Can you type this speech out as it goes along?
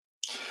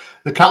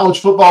The college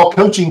football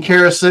coaching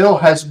carousel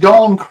has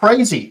gone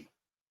crazy.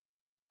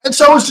 And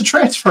so is the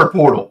transfer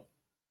portal.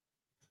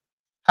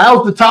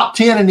 How's the top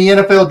 10 in the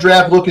NFL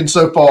draft looking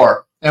so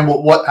far? And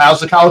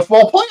how's the college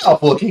football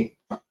playoff looking?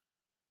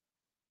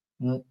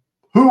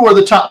 Who are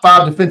the top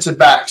 5 defensive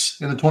backs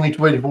in the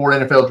 2024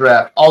 NFL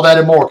draft? All that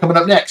and more coming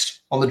up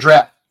next on the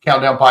Draft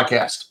Countdown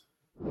Podcast.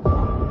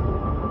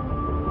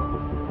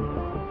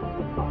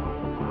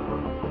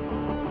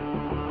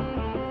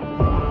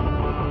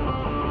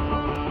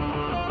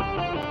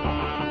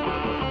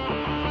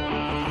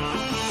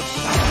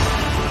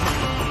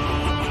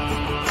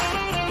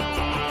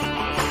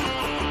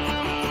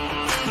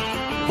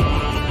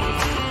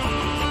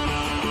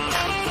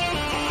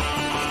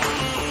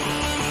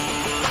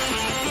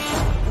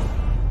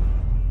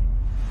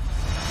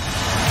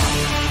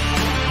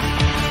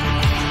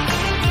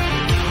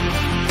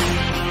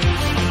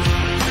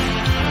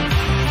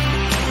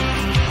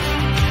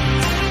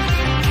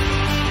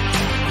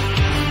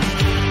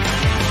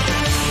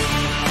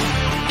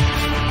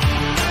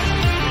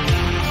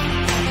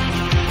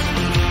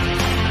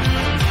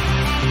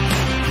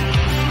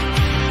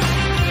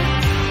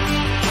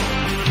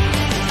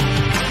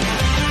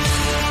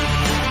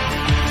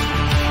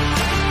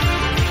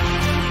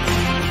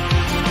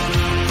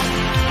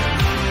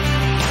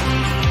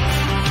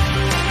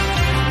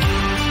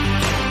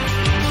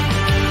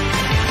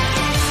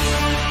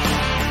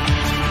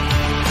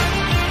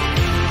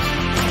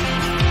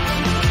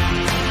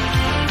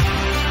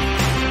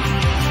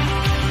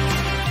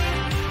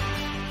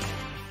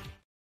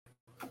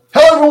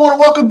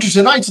 Welcome to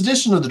tonight's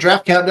edition of the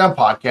Draft Countdown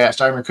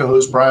Podcast. I'm your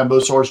co-host, Brian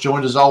Bosars,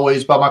 joined as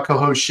always by my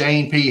co-host,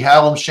 Shane P.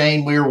 Hallam.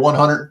 Shane, we are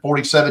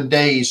 147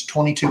 days,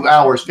 22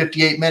 hours,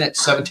 58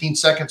 minutes, 17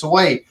 seconds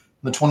away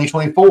from the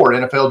 2024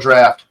 NFL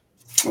Draft.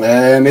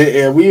 And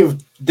we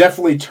have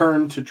definitely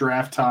turned to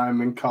draft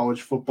time in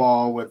college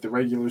football with the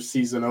regular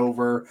season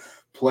over,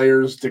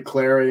 players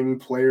declaring,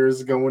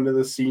 players going to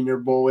the Senior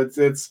Bowl. It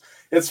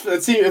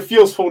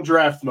feels full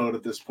draft mode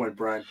at this point,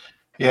 Brian.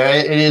 Yeah,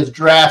 it is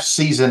draft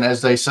season, as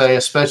they say,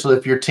 especially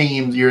if your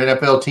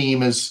NFL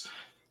team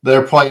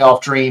their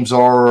playoff dreams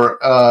are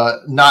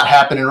not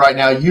happening right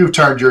now. You've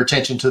turned your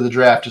attention to the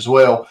draft as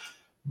well.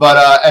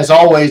 But as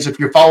always, if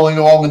you're following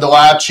along in the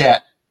live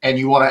chat and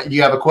you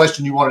have a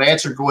question you want to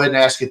answer, go ahead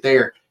and ask it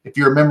there. If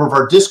you're a member of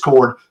our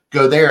Discord,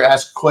 go there,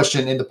 ask a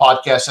question in the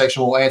podcast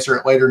section. We'll answer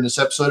it later in this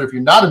episode. If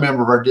you're not a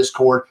member of our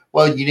Discord,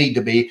 well, you need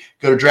to be.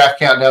 Go to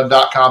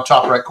draftcountdown.com,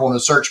 top right corner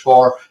of the search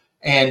bar.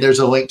 And there's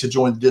a link to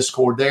join the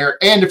Discord there.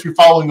 And if you're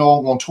following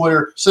along on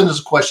Twitter, send us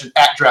a question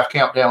at Draft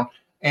Countdown,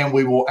 and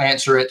we will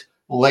answer it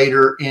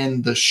later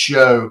in the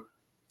show.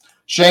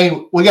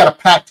 Shane, we got a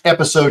packed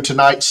episode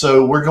tonight,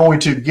 so we're going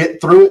to get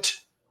through it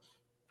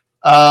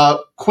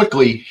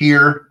quickly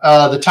here.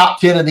 The top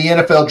 10 of the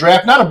NFL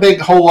Draft, not a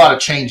whole lot of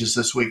changes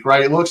this week,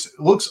 right? It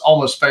looks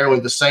almost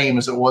fairly the same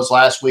as it was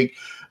last week.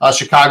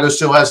 Chicago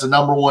still has the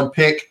number 1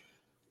 pick.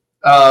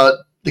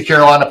 The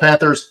Carolina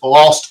Panthers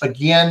lost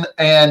again,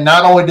 and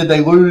not only did they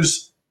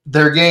lose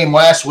their game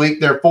last week,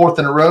 their 4th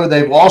in a row,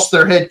 they've lost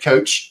their head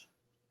coach.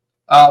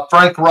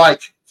 Frank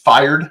Reich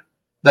fired.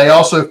 They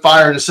also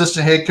fired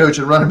assistant head coach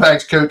and running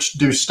backs coach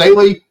Deuce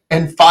Staley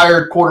and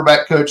fired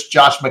quarterback coach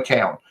Josh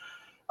McCown.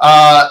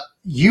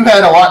 You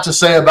had a lot to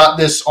say about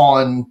this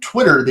on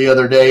Twitter the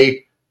other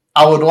day.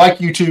 I would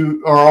like you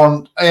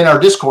to, in our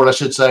Discord, I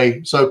should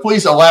say. So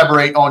please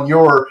elaborate on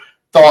your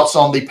thoughts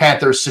on the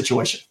Panthers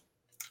situation.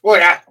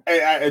 Well,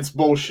 it's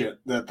bullshit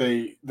that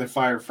they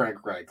fired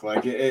Frank Reich.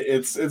 Like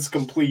it's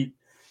complete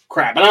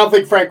crap. And I don't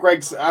think Frank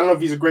Reich's. I don't know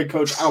if he's a great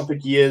coach. I don't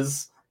think he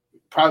is.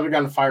 Probably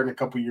gotten fired in a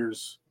couple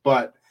years.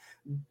 But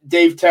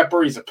Dave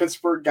Tepper, he's a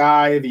Pittsburgh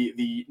guy.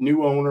 The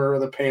new owner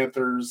of the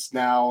Panthers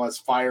now has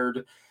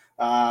fired.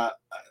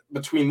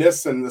 Between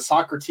this and the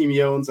soccer team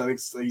he owns, I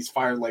think he's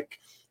fired like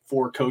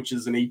 4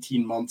 coaches in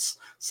 18 months,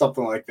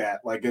 something like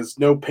that. Like, there's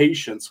no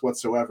patience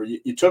whatsoever.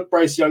 You took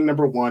Bryce Young,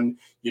 number 1.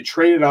 You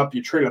traded up.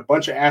 You traded a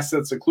bunch of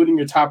assets, including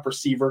your top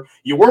receiver.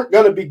 You weren't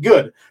going to be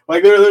good.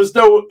 Like, there's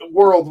no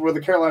world where the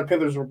Carolina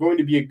Panthers were going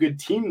to be a good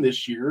team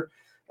this year.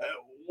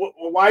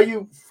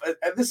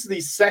 This is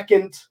the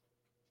second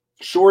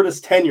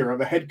shortest tenure of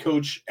a head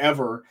coach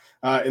ever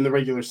in the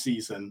regular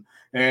season.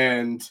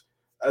 And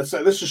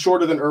so this is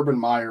shorter than Urban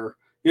Meyer.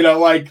 You know,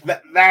 like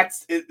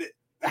that's it.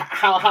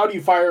 How do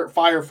you fire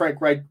Frank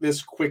Reich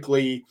this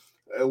quickly,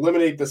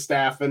 eliminate the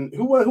staff, and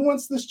who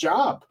wants this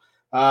job?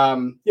 There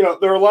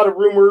are a lot of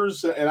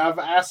rumors, and I've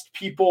asked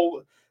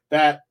people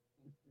that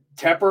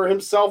Tepper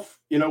himself,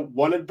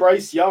 wanted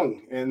Bryce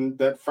Young, and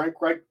that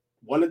Frank Reich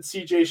wanted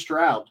C.J.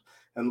 Stroud,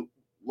 and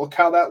look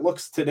how that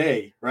looks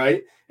today,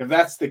 right? If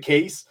that's the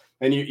case,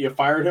 and you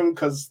fired him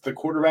because the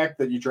quarterback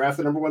that you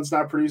drafted number 1's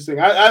not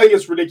producing, I think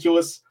it's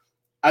ridiculous.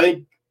 I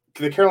think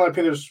the Carolina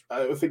Panthers,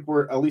 I think,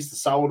 were at least a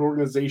solid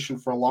organization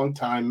for a long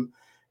time,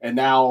 and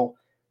now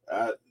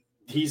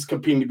he's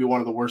competing to be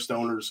one of the worst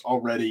owners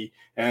already,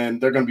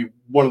 and they're going to be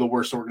one of the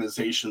worst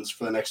organizations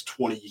for the next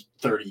 20,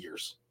 30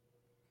 years.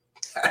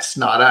 That's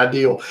not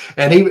ideal.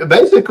 And he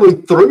basically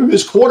threw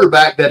his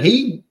quarterback that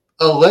he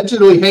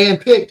allegedly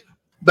handpicked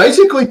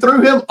basically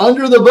threw him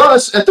under the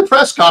bus at the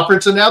press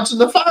conference announcing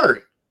the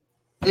firing.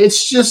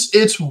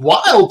 It's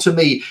wild to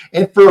me.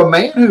 And for a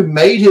man who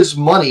made his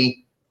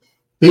money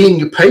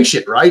being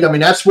patient, right? I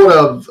mean, that's one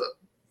of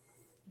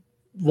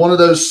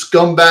those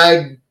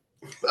scumbag.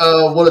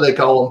 What do they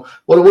call them?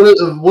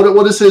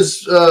 What is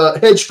his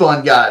hedge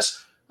fund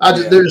guys?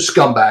 They're just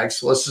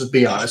scumbags. Let's just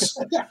be honest.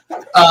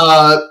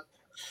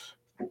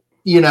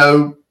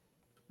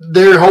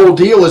 Their whole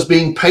deal is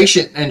being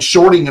patient and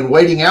shorting and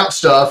waiting out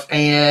stuff,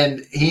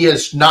 and he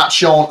has not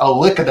shown a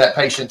lick of that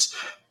patience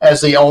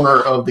as the owner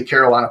of the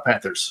Carolina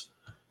Panthers.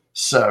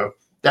 So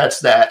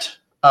that's that.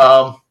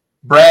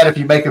 Brad, if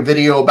you make a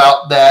video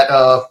about that,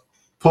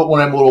 put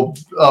one of them little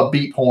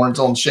beep horns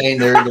on Shane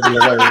there. It'll be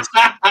hilarious.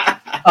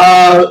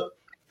 The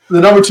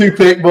number 2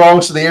 pick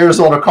belongs to the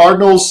Arizona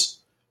Cardinals.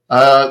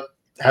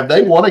 Have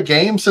they won a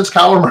game since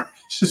Kyler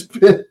Murray's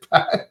been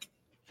back?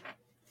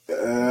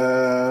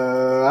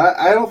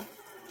 I don't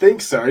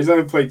think so. He's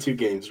only played 2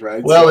 games,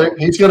 right? Well,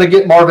 he's going to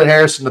get Marvin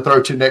Harrison to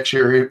throw to next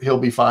year. He'll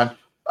be fine.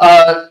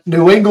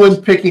 New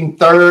England picking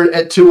 3rd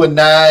at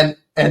 2-9,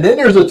 and then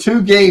there's a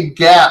 2-game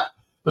gap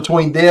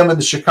between them and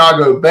the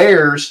Chicago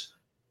Bears,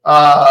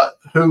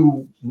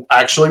 who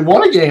actually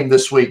won a game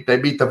this week. They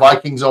beat the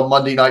Vikings on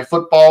Monday Night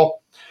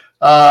Football.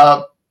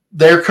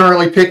 They're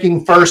currently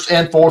picking 1st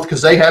and 4th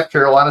because they have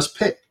Carolina's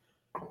pick.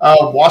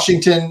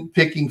 Washington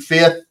picking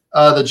 5th.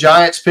 The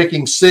Giants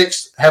picking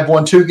 6th, have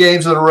won 2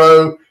 games in a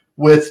row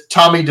with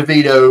Tommy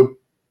DeVito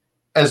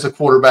as the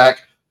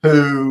quarterback,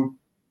 who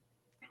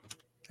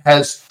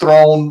has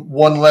thrown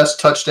 1 less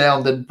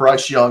touchdown than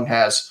Bryce Young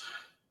has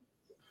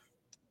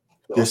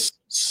this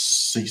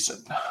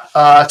season.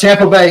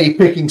 Tampa Bay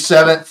picking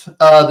 7th.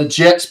 The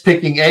Jets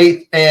picking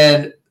 8th,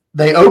 and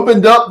they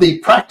opened up the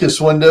practice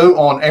window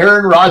on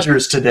Aaron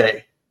Rodgers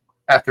today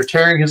after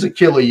tearing his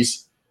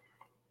Achilles.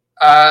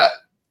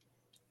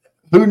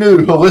 Who knew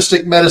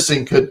holistic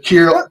medicine could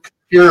cure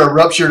a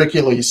ruptured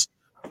Achilles?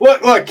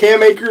 Look,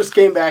 Cam Akers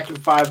came back in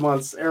 5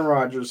 months. Aaron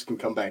Rodgers can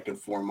come back in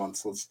 4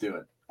 months. Let's do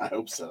it. I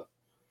hope so.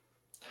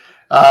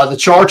 The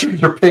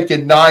Chargers are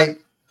picking 9th.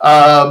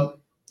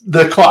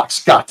 The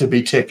clock's got to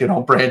be ticking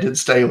on Brandon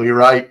Staley,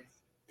 right?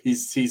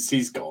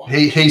 He's gone.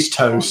 He's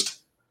toast.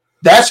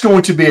 That's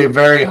going to be a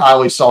very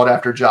highly sought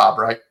after job,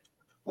 right?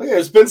 Well, yeah,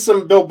 there's been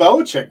some Bill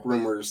Belichick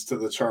rumors to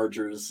the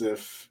Chargers.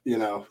 If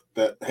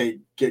that, hey,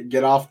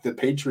 get off the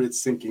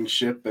Patriots sinking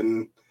ship,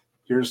 and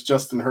here's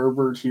Justin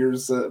Herbert.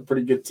 Here's a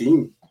pretty good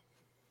team.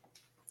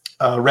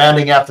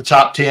 Rounding out the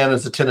top 10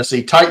 is the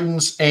Tennessee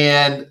Titans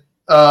and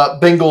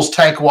Bengals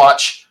Tank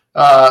Watch.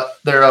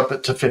 They're up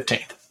to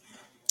 15th.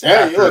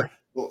 Yeah,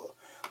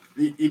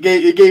 you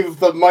gave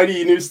the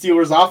mighty new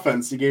Steelers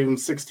offense. You gave them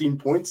 16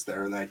 points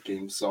there in that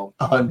game. So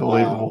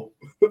unbelievable.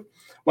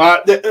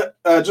 Well,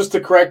 just to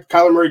correct,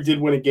 Kyler Murray did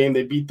win a game.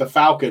 They beat the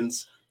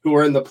Falcons, who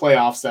are in the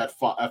playoffs at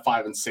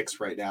 5-6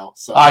 right now.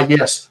 So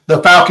yes,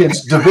 the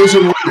Falcons,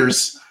 division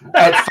leaders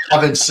at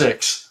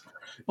 5-6.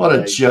 What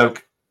a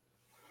joke!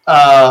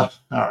 All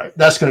right,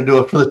 that's going to do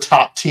it for the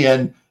top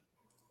 10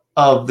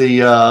 of the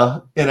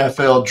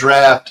NFL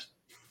draft.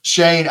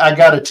 Shane, I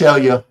got to tell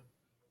you,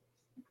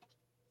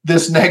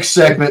 this next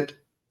segment,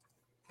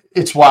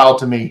 it's wild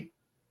to me.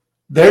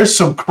 There's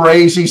some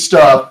crazy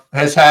stuff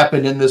has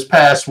happened in this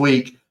past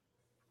week.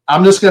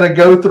 I'm just going to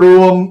go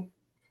through them.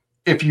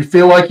 If you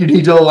feel like you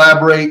need to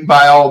elaborate,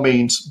 by all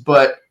means.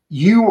 But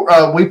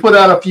we put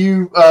out a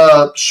few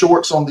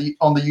shorts on the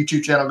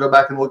YouTube channel. Go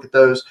back and look at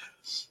those.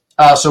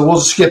 So we'll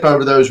just skip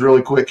over those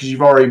really quick because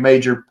you've already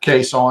made your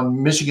case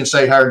on Michigan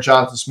State hired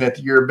Jonathan Smith.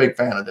 You're a big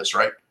fan of this,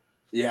 right?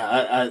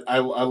 Yeah, I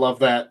love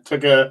that.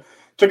 Took a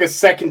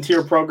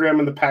second-tier program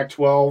in the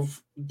Pac-12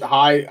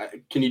 high.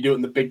 Can you do it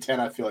in the Big Ten?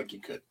 I feel like you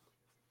could.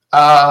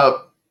 I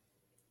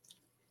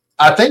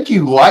think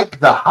you like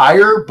the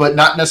hire, but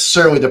not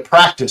necessarily the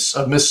practice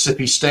of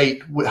Mississippi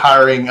State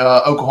hiring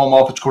Oklahoma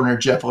offensive coordinator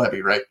Jeff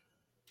Levy, right?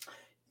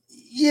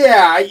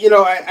 Yeah,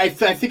 I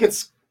think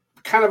it's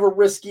kind of a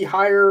risky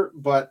hire,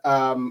 but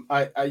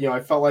I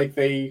felt like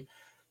they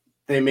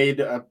made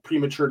a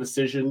premature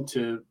decision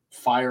to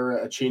fire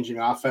a changing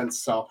offense.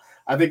 So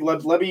I think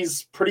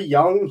Levy's pretty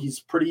young. He's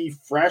pretty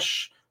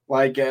fresh.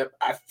 Like it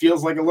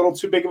feels like a little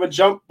too big of a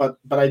jump, but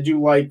I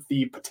do like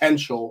the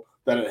potential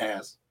that it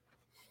has.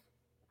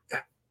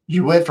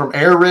 You went from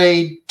air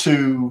raid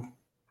to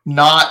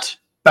not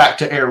back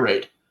to air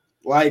raid.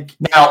 Like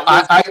now,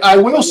 I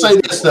will say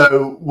this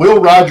though: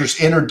 Will Rogers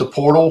entered the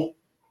portal.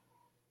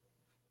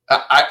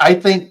 I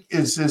think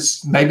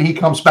is maybe he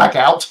comes back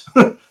out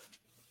with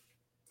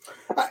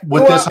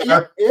this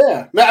hire.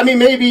 Yeah, I mean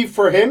maybe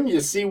for him, you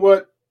see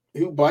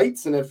who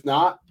bites, and if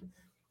not,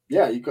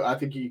 yeah, I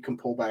think you can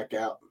pull back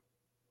out.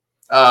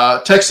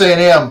 Texas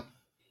A&M,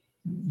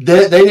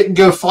 they didn't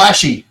go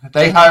flashy.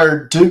 They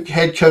hired Duke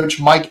head coach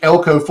Mike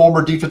Elko,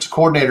 former defensive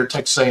coordinator at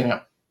Texas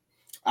A&M.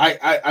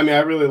 I mean,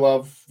 I really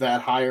love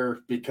that hire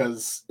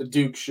because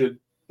Duke should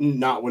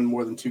not win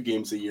more than 2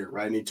 games a year,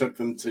 right? And he took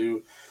them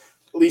to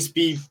at least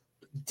be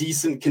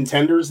decent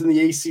contenders in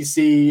the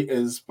ACC.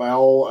 Is by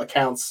all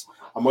accounts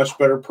a much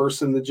better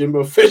person than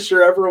Jimbo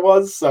Fisher ever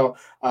was. So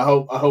I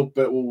hope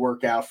it will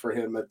work out for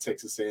him at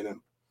Texas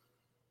A&M.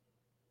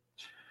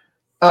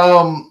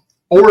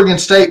 Oregon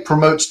State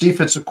promotes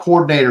defensive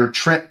coordinator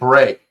Trent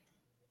Bray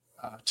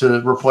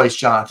to replace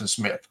Jonathan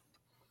Smith.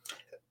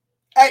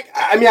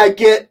 I mean, I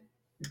get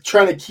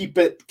trying to keep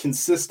it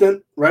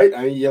consistent, right?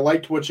 I mean, you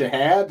liked what you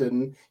had,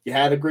 and you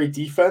had a great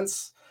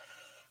defense.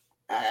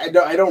 I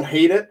don't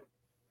hate it,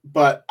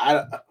 but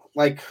I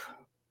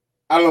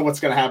don't know what's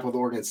going to happen with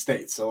Oregon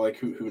State. So, like,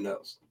 who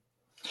knows?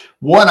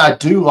 One I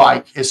do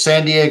like is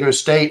San Diego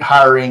State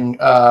hiring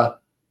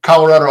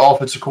Colorado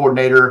offensive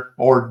coordinator,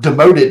 or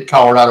demoted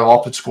Colorado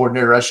offensive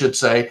coordinator, I should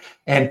say,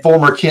 and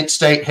former Kent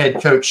State head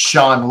coach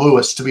Sean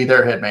Lewis to be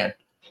their head man.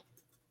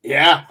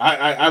 Yeah,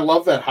 I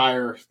love that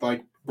hire.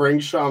 Like, bring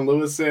Sean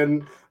Lewis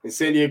in. And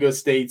San Diego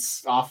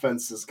State's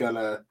offense is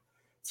gonna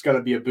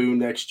be a boon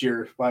next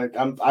year. Like,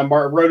 I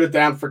wrote it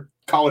down for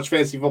college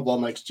fantasy football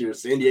next year.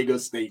 San Diego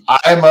State.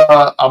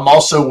 I'm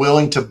also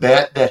willing to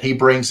bet that he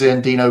brings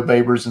in Dino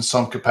Babers in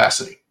some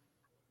capacity.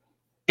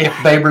 If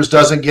Babers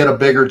doesn't get a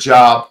bigger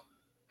job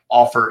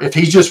offer, if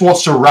he just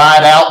wants to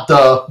ride out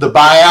the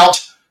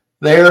buyout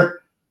there,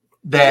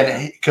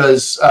 then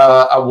because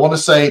I want to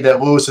say that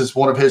Lewis is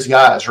one of his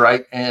guys,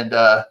 right? And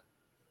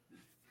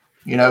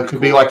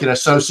could be like an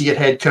associate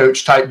head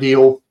coach type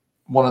deal.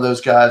 One of those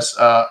guys.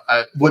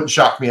 It wouldn't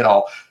shock me at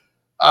all.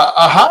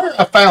 A hire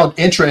I found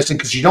interesting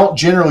because you don't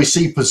generally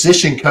see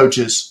position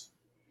coaches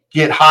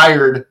get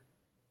hired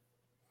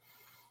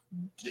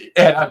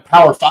at a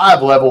Power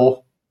 5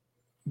 level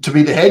to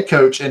be the head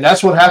coach, and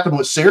that's what happened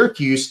with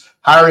Syracuse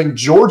hiring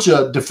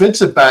Georgia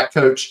defensive back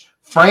coach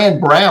Fran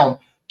Brown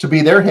to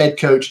be their head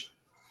coach.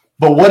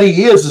 But what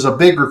he is a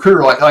big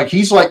recruiter. Like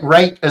he's like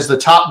ranked as the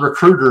top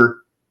recruiter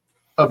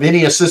of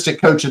any assistant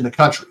coach in the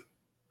country,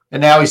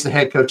 and now he's the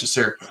head coach of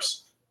Syracuse.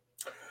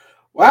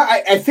 Well,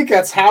 I think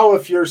that's how,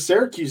 if you're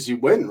Syracuse, you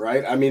win,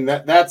 right? I mean,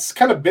 that's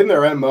kind of been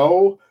their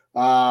MO.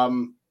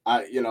 To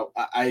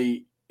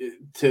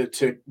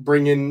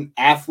bring in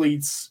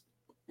athletes,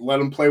 let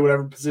them play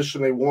whatever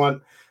position they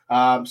want.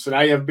 So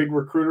now you have a big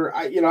recruiter.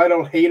 I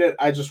don't hate it.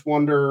 I just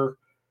wonder,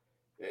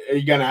 are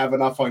you going to have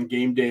enough on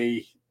game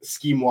day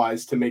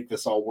scheme-wise to make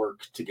this all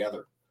work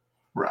together?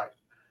 Right.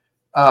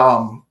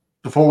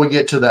 Before we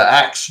get to the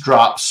axe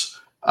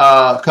drops,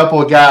 a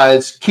couple of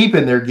guys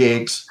keeping their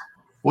gigs.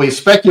 We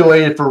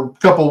speculated for a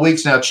couple of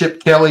weeks now,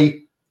 Chip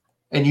Kelly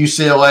and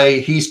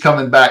UCLA, he's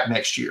coming back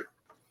next year.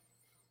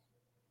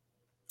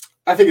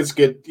 I think it's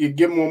good. You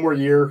give him one more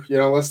year,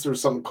 unless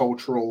there's something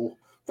cultural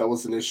that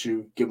was an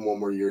issue, give him one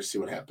more year, see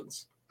what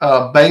happens.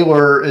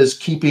 Baylor is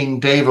keeping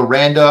Dave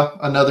Aranda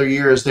another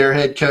year as their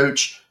head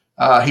coach.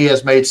 He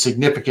has made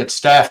significant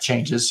staff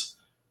changes,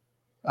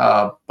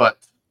 but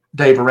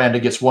Dave Aranda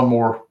gets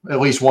at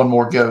least one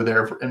more go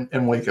there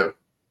in Waco.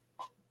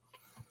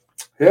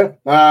 Yeah,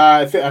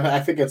 I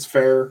think it's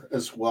fair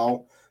as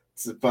well,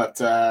 but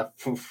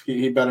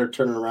he better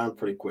turn it around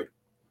pretty quick.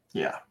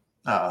 Yeah,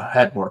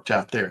 hadn't worked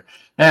out there.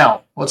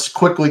 Now let's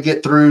quickly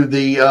get through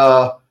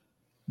the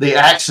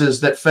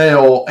axes that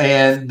fell,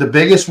 and the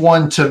biggest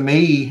one to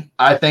me,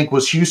 I think,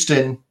 was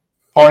Houston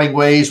parting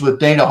ways with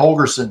Dana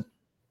Holgorsen.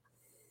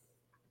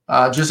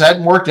 Just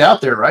hadn't worked out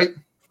there, right?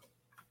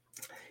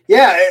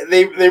 Yeah,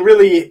 they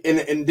really,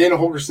 and Dana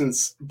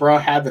Holgorsen's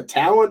had the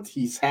talent.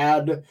 He's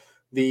had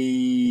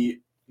the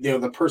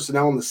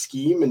personnel and the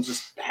scheme, and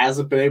just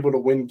hasn't been able to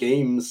win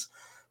games.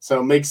 So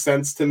it makes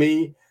sense to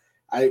me.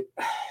 I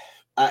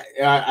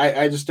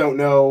just don't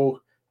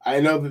know. I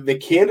know that the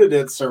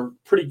candidates are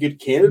pretty good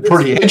candidates.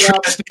 Pretty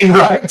interesting,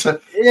 right?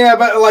 Yeah,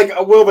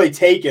 but will they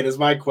take it? Is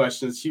my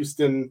question. Is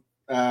Houston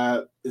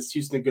a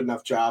good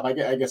enough job? I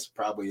guess it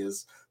probably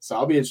is. So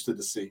I'll be interested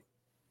to see.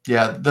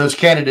 Yeah, those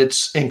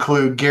candidates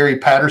include Gary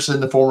Patterson,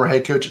 the former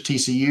head coach at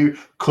TCU,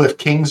 Cliff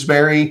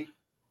Kingsbury,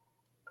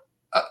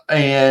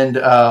 and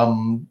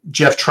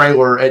Jeff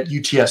Traylor at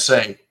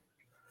UTSA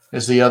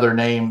is the other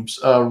names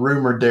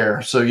rumored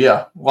there. So,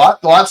 yeah,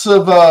 lots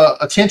of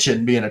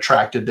attention being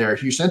attracted there at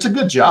Houston. It's a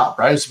good job,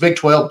 right? It's a Big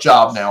 12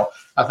 job now.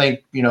 I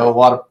think, a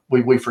lot of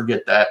we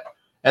forget that.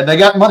 And they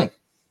got money.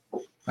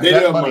 They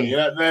got money.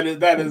 Yeah,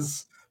 that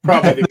is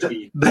probably the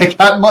key. They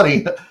got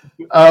money.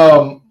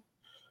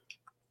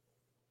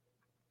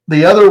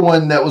 The other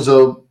one that was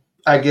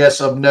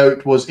of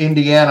note was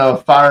Indiana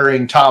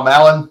firing Tom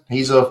Allen.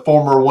 He's a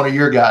former one of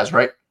your guys,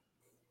 right?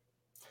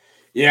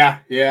 Yeah.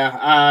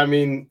 I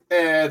mean,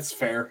 it's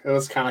fair. It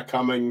was kind of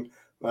coming.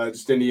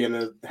 Just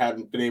Indiana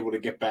hadn't been able to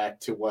get back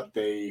to what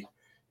they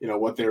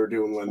were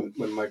doing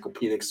when Michael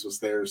Penix was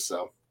there.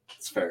 So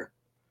it's fair.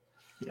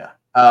 Yeah.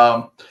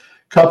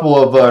 Couple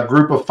of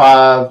group of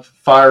 5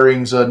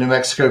 firings. New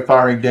Mexico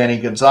firing Danny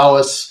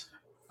Gonzalez,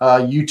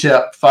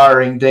 UTEP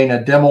firing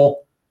Dana Dimmel,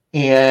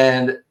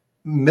 and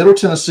Middle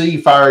Tennessee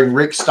firing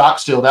Rick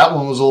Stockstill. That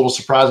one was a little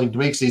surprising to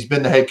me because he's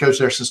been the head coach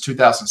there since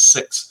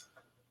 2006.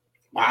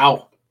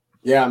 Wow.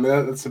 Yeah, I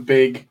mean, that's a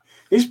big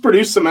 – he's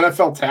produced some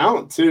NFL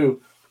talent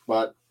too,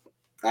 but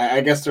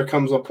I guess there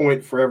comes a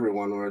point for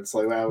everyone where it's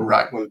like, well, we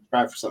want to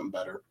try for something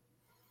better.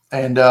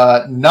 And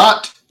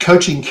not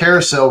coaching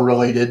carousel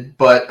related,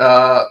 but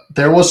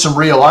there was some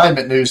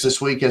realignment news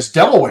this week as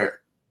Delaware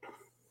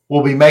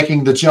will be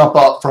making the jump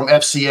up from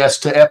FCS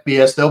to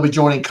FBS. They'll be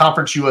joining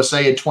Conference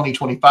USA in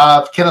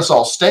 2025.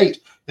 Kennesaw State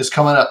is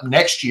coming up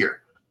next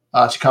year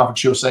to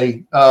Conference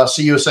USA.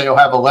 CUSA will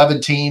have 11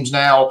 teams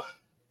now.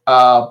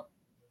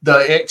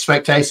 The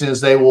expectation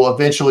is they will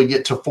eventually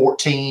get to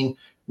 14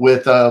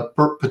 with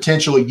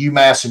potentially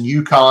UMass and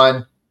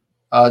UConn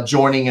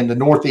joining in the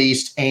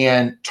Northeast,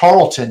 and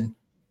Tarleton,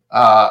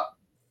 an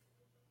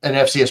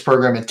FCS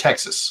program in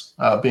Texas,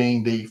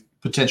 being the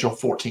potential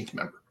 14th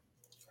member.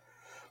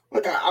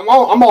 Look, I'm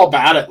all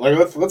about it.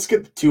 Like, let's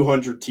get the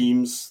 200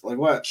 teams. Like,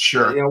 what?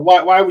 Sure. You know,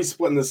 why are we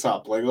splitting this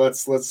up? Like,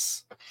 let's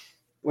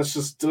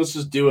just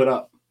do it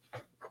up.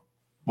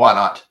 Why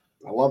not?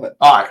 I love it.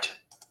 All right.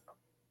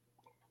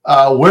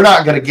 We're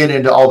not going to get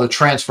into all the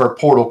transfer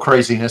portal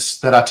craziness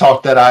that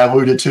I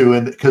alluded to,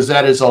 and because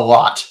that is a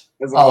lot.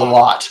 It's a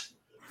lot.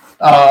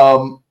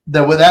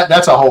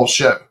 That's a whole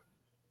show.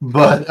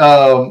 But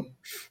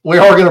we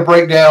are going to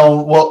break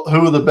down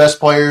who the best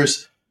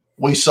players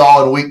we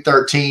saw in Week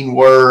 13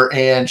 were.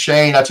 And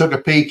Shane, I took a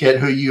peek at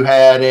who you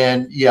had,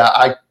 and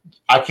yeah,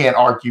 I can't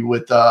argue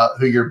with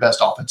who your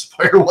best offensive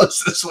player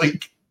was this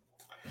week.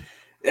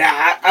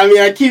 Yeah, I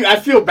mean, I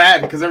feel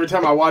bad because every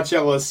time I watch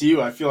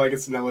LSU, I feel like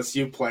it's an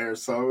LSU player.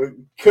 So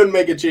couldn't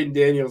make it Jaden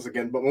Daniels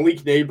again, but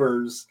Malik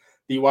Neighbors,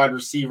 the wide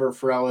receiver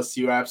for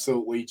LSU,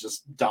 absolutely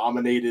just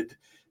dominated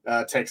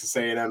Texas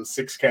A&M.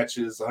 6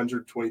 catches,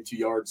 122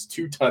 yards,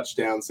 2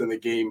 touchdowns in the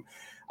game.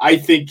 I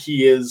think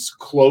he is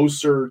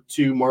closer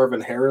to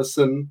Marvin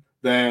Harrison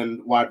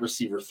than wide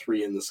receiver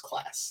 3 in this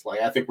class. Like,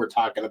 I think we're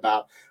talking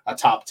about a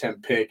top 10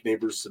 pick.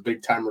 Neighbors is a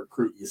big time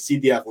recruit. You see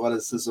the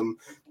athleticism,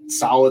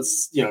 solid,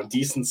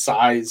 decent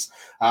size.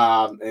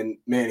 And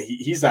man,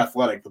 he's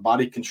athletic. The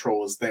body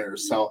control is there.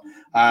 So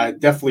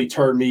definitely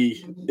turned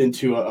me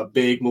into a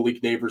big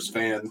Malik Neighbors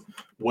fan,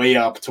 way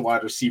up to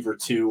wide receiver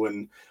 2.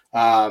 And,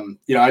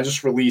 I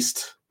just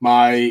released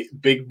my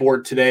big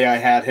board today. I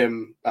had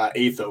him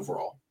 8th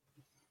overall.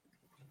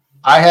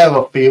 I have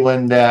a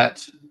feeling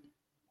that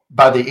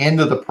by the end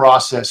of the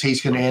process,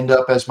 he's going to end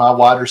up as my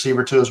wide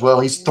receiver 2 as well.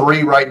 He's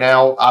 3 right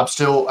now. I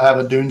still have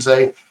a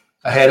Dunze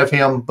ahead of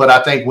him, but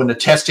I think when the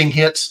testing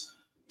hits,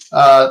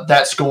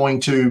 that's going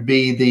to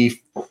be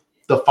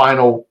the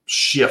final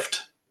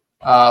shift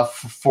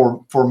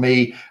for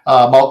me.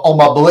 On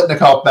my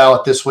Biletnikoff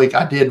ballot this week,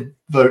 I did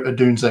vote a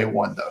Dunze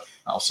 1, though.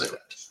 I'll say that.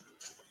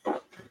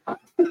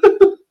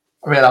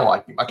 I mean, I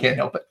like him. I can't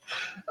help it.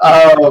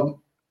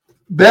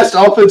 Best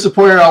offensive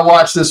player I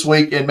watched this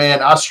week, and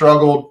man, I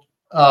struggled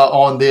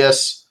on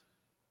this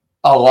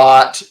a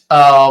lot.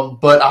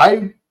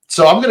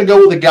 So I'm going to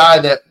go with a guy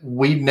that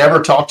we've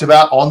never talked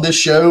about on this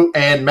show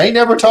and may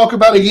never talk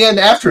about again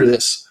after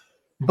this.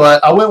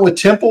 But I went with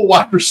Temple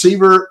wide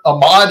receiver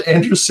Ahmad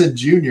Anderson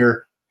Jr.,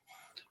 a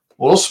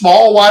little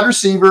small wide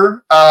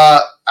receiver.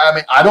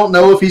 I don't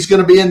know if he's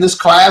going to be in this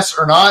class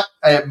or not.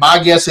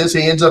 My guess is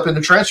he ends up in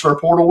the transfer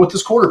portal with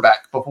his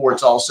quarterback before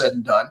it's all said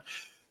and done.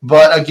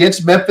 But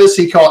against Memphis,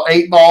 he caught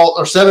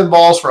 7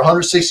 balls for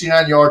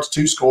 169 yards,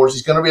 2 scores.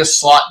 He's going to be a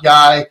slot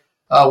guy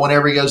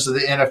whenever he goes to the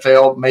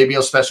NFL, maybe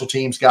a special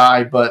teams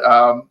guy. But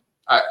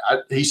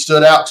he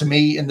stood out to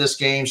me in this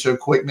game, showed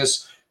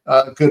quickness,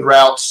 good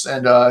routes,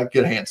 and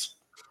good hands.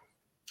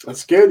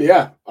 That's good,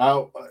 yeah.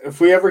 If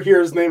we ever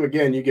hear his name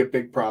again, you get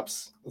big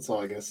props. That's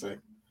all I got to say.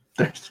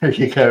 There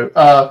you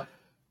go.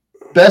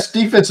 Best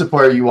defensive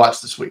player you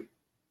watched this week?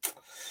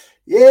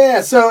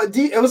 Yeah, so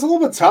it was a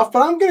little bit tough,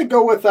 but I'm going to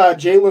go with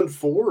Jalen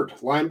Ford,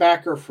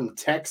 linebacker from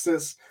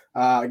Texas,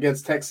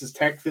 against Texas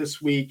Tech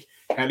this week.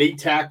 Had 8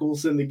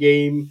 tackles in the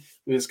game.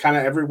 He was kind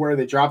of everywhere.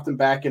 They dropped him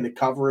back into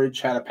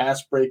coverage, had a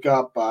pass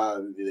breakup.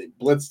 They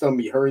blitzed him.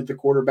 He hurried the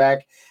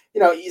quarterback.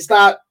 He's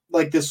not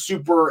like this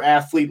super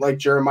athlete like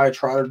Jeremiah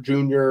Trotter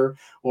Jr.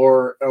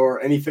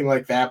 or anything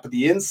like that, but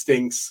the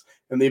instincts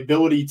and the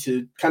ability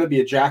to kind of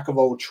be a jack of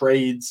all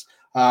trades,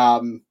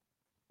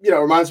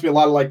 reminds me a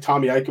lot of like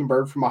Tommy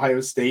Eichenberg from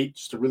Ohio State,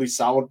 just a really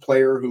solid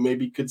player who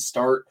maybe could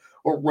start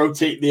or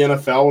rotate in the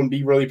NFL and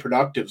be really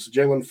productive. So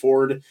Jalen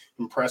Ford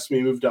impressed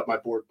me, moved up my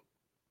board.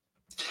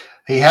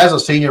 He has a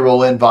Senior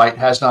Bowl invite,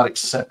 has not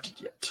accepted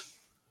yet.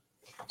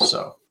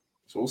 So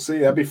we'll see.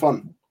 That'd be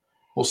fun.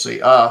 We'll see.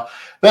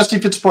 Best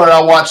defensive player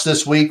I watched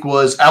this week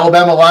was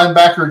Alabama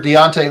linebacker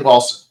Deontay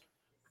Lawson.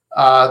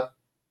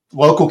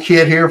 Local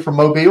kid here from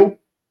Mobile.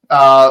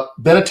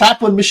 Been a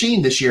tackling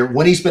machine this year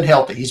when he's been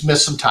healthy. He's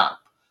missed some time.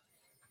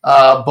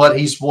 But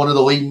he's one of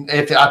the leading,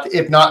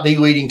 if not the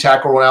leading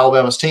tackle on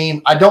Alabama's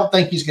team. I don't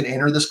think he's going to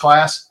enter this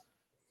class,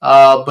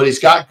 but he's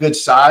got good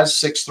size,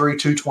 6'3",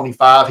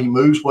 225. He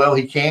moves well.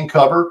 He can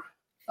cover.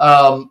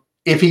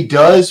 If he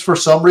does, for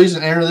some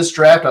reason, enter this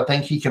draft, I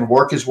think he can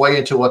work his way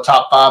into a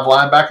top 5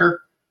 linebacker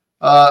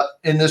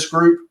in this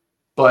group.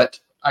 But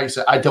like I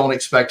said, I don't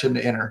expect him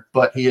to enter,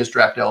 but he is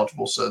draft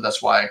eligible, so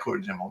that's why I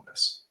included him on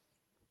this.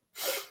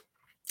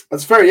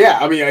 That's fair. Yeah,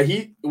 I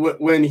mean,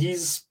 when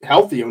he's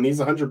healthy, when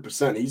he's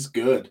 100%, he's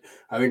good.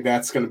 I think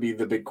that's going to be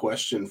the big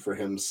question for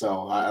him.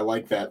 So I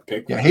like that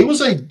pick. Yeah, he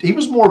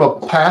was more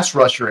of a pass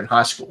rusher in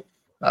high school.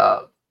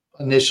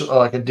 Initial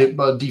like a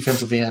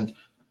defensive end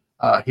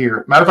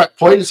here. Matter of fact,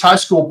 played his high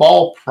school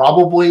ball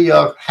probably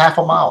half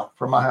a mile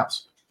from my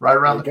house, right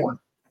around the corner.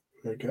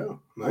 There you go.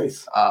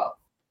 Nice. All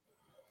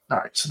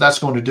right, so that's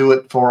going to do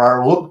it for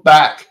our look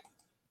back.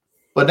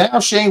 But now,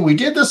 Shane, we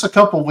did this a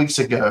couple of weeks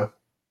ago,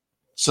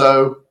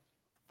 so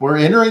we're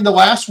entering the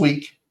last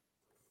week.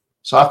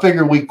 So I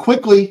figured we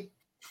quickly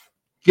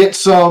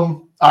get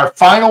our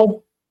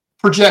final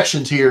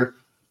projections here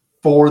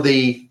for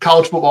the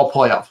college football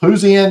playoff.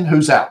 Who's in,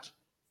 who's out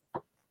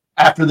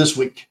after this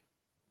week?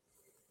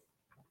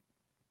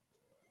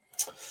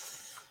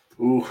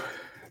 Ooh,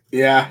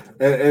 yeah,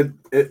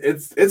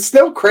 it's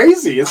still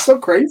crazy. It's so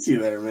crazy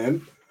there,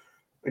 man.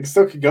 It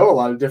still could go a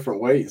lot of different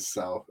ways.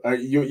 So,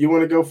 you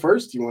want to go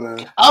first? You want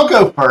to? I'll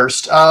go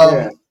first.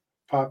 Yeah,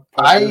 pop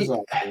yours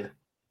off here.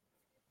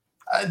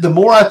 The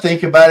more I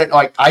think about it,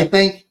 like I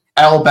think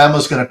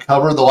Alabama's going to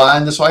cover the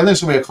line this way. I think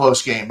it's going to be a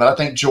close game, but I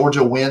think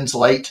Georgia wins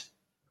late.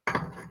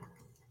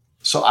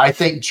 So I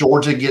think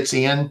Georgia gets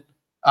in.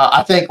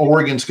 I think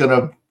Oregon's going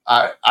to.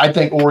 I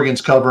think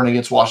Oregon's covering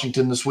against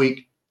Washington this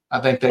week. I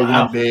think they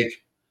win big.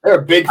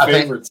 They're big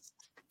favorites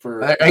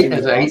for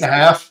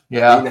 8.5.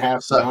 Yeah,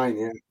 8.5, so, 9.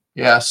 Yeah.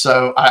 Yeah.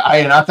 So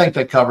I think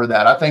they cover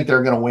that. I think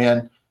they're going to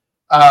win.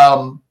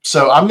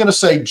 So I'm going to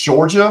say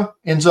Georgia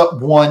ends up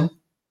 1,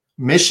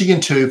 Michigan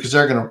 2 because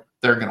they're going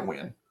to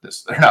win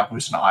this. They're not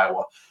losing to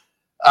Iowa.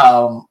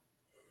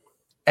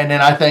 And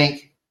then I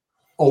think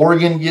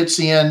Oregon gets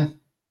in,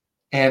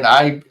 and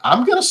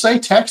I'm going to say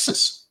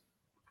Texas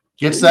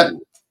gets that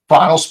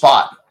final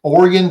spot.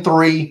 Oregon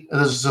 3.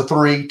 This is a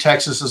 3.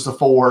 Texas is the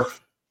 4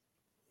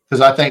 because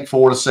I think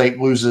Florida State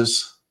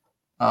loses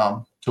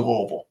to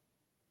Louisville.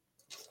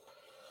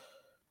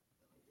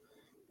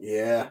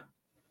 Yeah.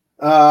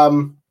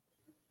 And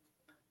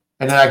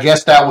then I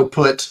guess that would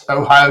put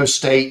Ohio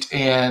State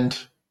and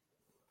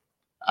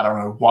I don't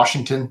know,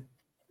 Washington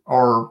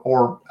or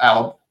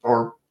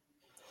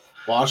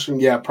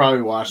Washington. Yeah,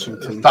 probably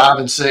Washington. 5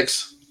 and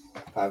 6.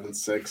 5 and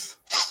 6.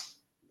 It's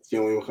the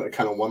only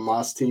kind of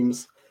one-loss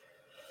teams.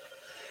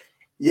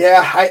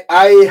 Yeah,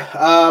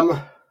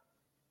 I'm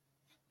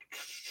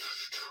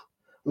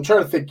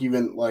trying to think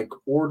even like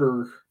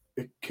order.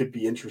 It could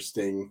be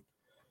interesting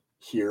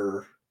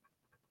here.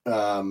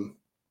 So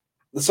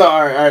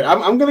all right,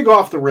 I'm gonna go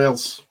off the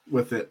rails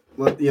with it.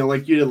 Like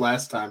you did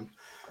last time.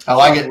 I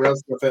like it.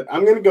 Rails with it.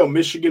 I'm gonna go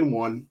Michigan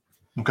 1.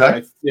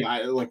 Okay.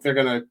 They're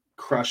gonna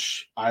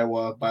crush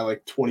Iowa by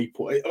like 20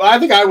 points. I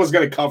think Iowa's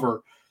gonna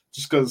cover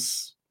just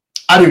because.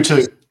 I do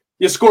too.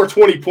 You score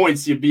 20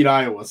 points, you beat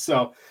Iowa.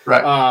 So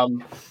right.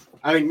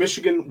 I think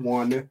Michigan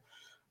 1.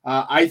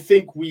 I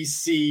think we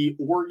see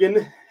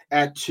Oregon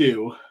at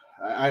 2.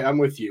 I'm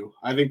with you.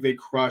 I think they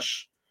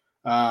crush.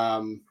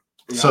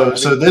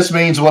 So this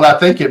means what I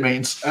think it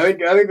means. I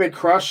think they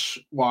crush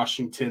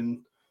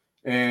Washington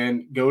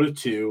and go to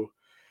 2.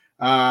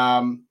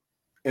 And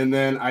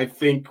then I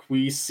think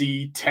we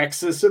see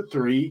Texas at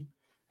 3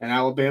 and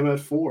Alabama at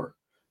 4.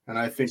 And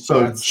I think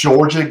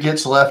Georgia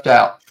gets left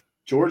out.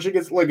 Georgia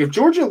gets if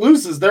Georgia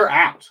loses, they're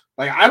out.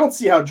 Like I don't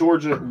see how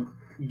Georgia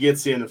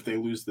gets in if they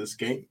lose this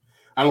game.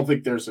 I don't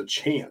think there's a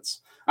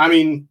chance. I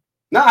mean,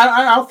 no,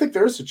 I don't think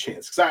there's a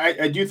chance because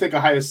I do think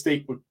Ohio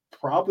State would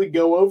probably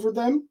go over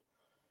them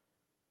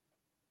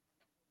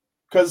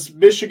because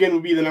Michigan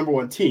would be the number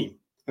 1 team,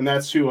 and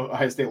that's who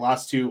Ohio State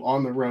lost to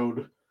on the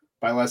road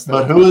by less than.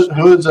 But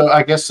who is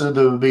I guess it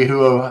would be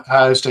who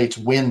Ohio State's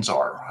wins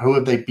are. Who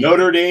have they beat?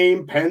 Notre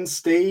Dame, Penn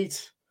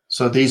State.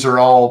 So these are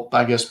all,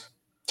 I guess,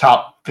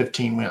 top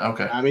 15 win.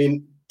 Okay. I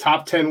mean,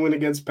 top 10 win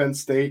against Penn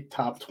State,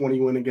 top 20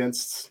 win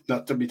against,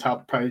 not to be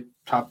probably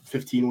top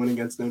 15 win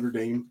against Notre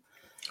Dame.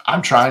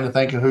 I'm trying to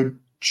think of who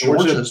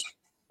Georgia's.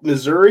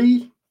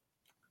 Missouri,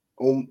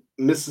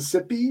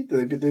 Mississippi.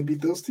 Did they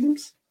beat those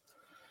teams?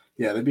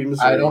 Yeah, they beat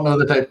Missouri. I don't know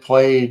that they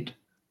played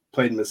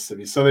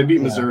Mississippi. So they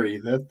beat Missouri.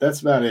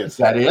 That's about it. Is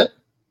that it?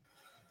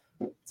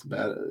 That's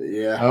about it.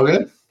 Yeah.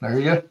 Okay. There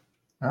you go.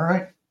 All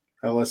right.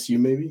 LSU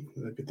maybe.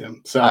 They beat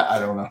them. So I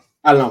don't know.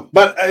 I don't know.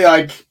 But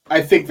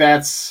I think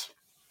that's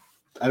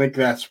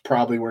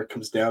probably where it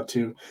comes down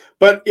to.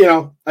 But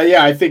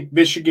I think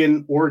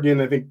Michigan, Oregon,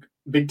 I think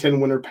Big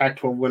Ten winner,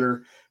 Pac-12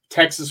 winner,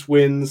 Texas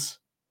wins,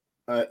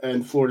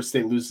 and Florida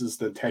State loses,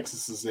 then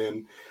Texas is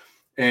in.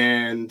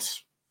 And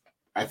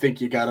I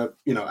think you gotta,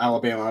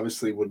 Alabama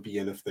obviously would be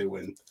in if they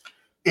win.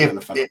 If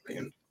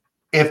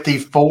the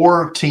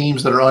 4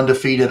 teams that are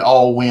undefeated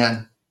all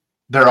win,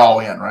 they're all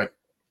in, right?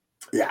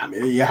 Yeah, I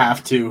mean you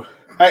have to.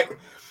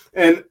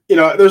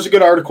 There's a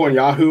good article on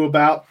Yahoo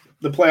about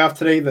the playoff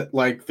today that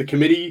the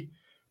committee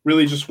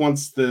really just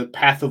wants the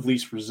path of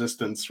least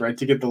resistance, right?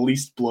 To get the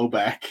least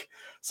blowback.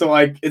 So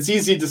it's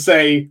easy to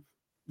say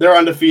they're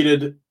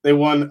undefeated. They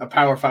won a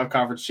Power 5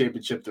 conference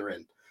championship. They're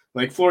in.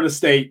 Florida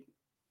State,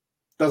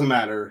 doesn't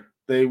matter.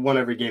 They won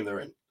every game they're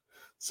in.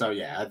 So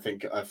yeah, I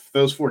think if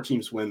those 4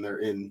 teams win, they're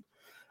in.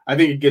 I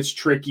think it gets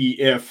tricky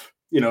if,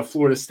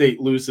 Florida State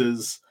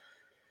loses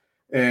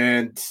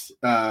and,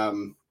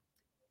 and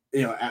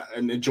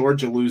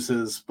Georgia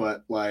loses,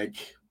 but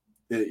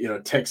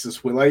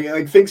Texas win.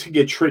 Like things could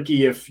get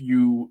tricky if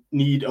you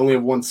only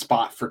have one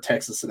spot for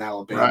Texas and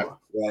Alabama,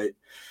 right?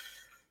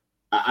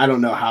 I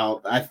don't know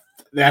how.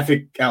 I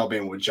think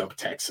Alabama would jump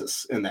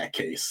Texas in that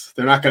case.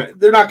 They're not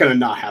gonna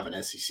not have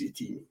an SEC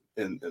team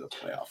in the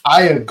playoff.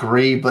 I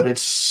agree, but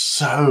it's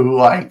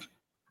so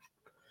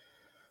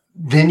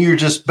then you're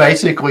just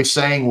basically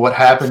saying what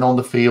happened on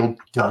the field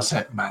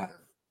doesn't matter.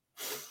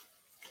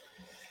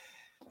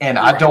 And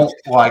I don't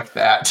like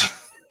that.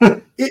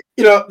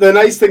 The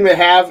nice thing they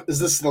have is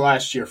this is the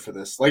last year for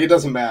this. Like, it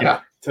doesn't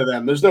matter to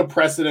them. There's no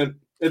precedent.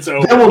 It's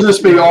over. Then we'll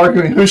just be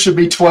arguing who should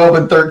be 12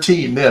 and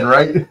 13 then,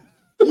 right?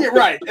 Yeah,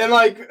 right. And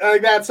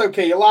that's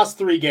okay. You lost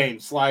 3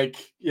 games. Come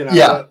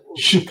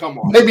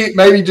on.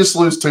 Maybe just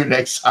lose 2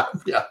 next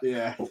time. Yeah.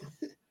 Yeah.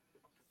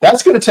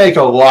 That's going to take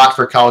a lot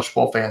for college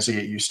football fans to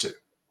get used to.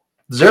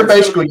 They're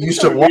basically used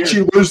to once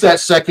you lose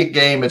that second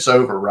game, it's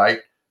over, right?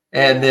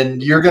 And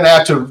then you're going to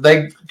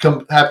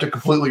have to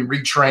completely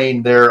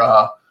retrain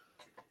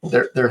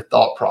their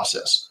thought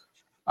process.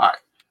 All right.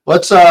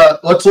 Let's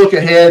look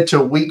ahead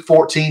to week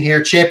 14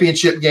 here.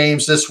 Championship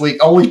games this week.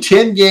 Only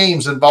 10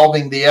 games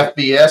involving the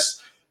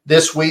FBS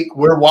this week.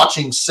 We're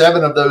watching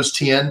 7 of those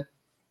 10.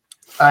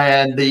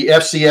 And the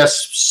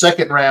FCS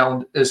second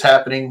round is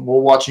happening. We're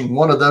watching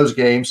 1 of those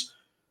games.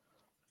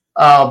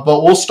 But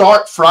we'll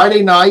start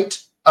Friday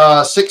night,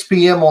 6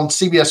 p.m. on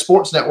CBS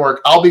Sports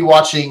Network. I'll be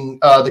watching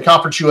the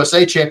Conference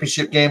USA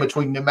Championship game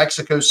between New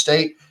Mexico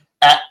State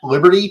at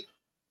Liberty.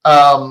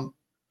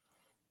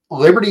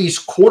 Liberty's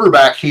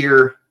quarterback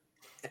here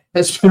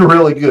has been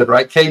really good,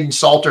 right? Caden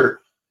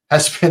Salter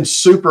has been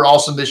super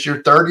awesome this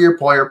year. 3rd-year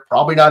player,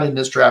 probably not in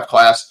this draft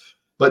class,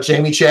 but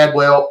Jamie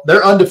Chadwell,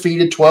 they're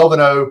undefeated,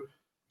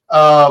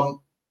 12-0.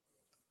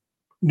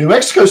 New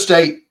Mexico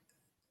State,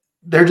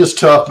 they're just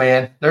tough,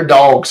 man. They're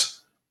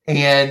dogs.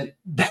 And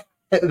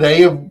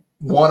they have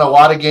won a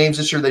lot of games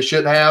this year they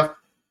shouldn't have.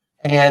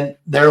 And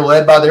they're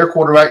led by their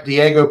quarterback,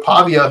 Diego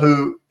Pavia,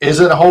 who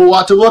isn't a whole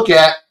lot to look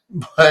at,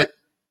 but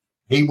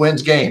he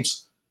wins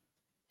games.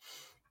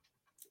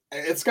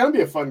 It's going to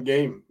be a fun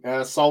game.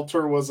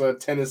 Salter was a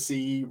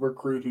Tennessee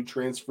recruit who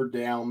transferred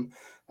down.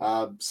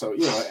 So,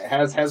 it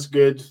has a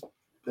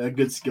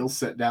good skill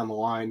set down the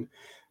line.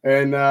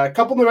 And a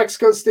couple New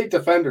Mexico State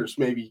defenders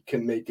maybe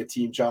can make a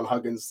team. John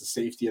Huggins, the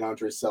safety, and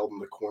Andre Selden,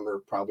 the corner,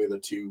 probably the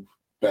 2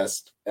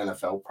 best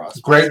NFL prospects.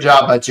 Great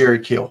job by Jerry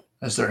Kill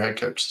as their head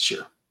coach this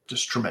year.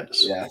 Just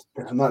tremendous. Yeah.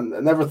 I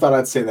never thought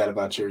I'd say that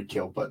about Jerry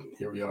Kill, but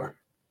here we are.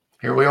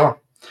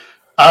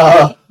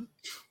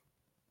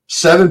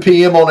 7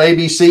 p.m. on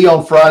ABC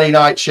on Friday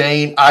night,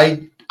 Shane.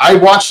 I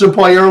watched them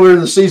play earlier in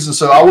the season,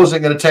 so I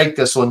wasn't going to take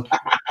this one.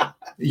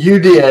 You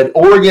did.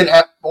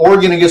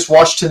 Oregon against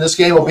Washington. This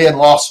game will be in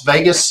Las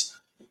Vegas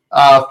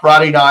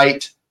Friday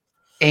night.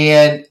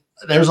 And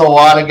there's a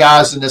lot of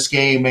guys in this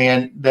game,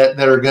 man, that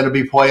are going to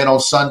be playing on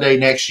Sunday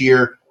next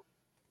year.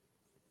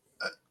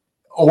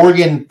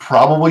 Oregon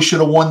probably should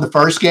have won the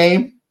first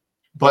game,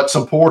 but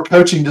some poor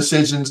coaching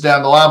decisions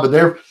down the line.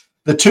 But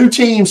the 2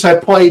 teams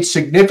have played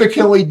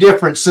significantly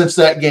different since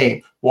that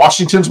game.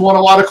 Washington's won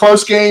a lot of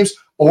close games.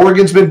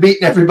 Oregon's been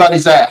beating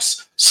everybody's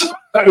ass. So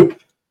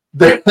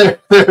they're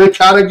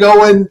kind of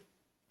going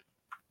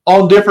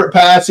on different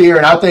paths here,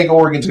 and I think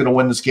Oregon's going to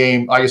win this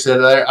game. Like I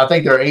said, I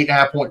think they're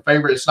 8.5-point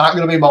favorite. It's not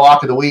going to be my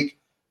lock of the week,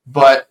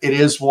 but it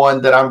is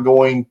one that I'm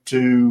going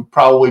to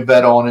probably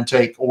bet on and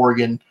take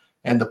Oregon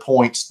and the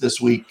points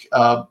this week.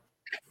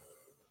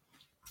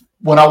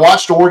 When I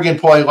watched Oregon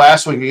play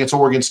last week against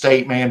Oregon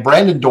State, man,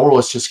 Brandon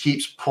Dorlus just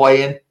keeps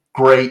playing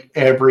great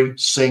every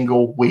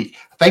single week.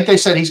 I think they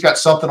said he's got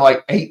something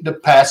like 8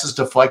 passes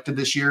deflected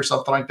this year,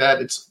 something like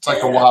that. It's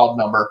like a wild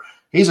number.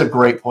 He's a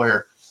great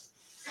player.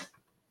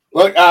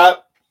 Look, I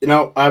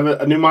have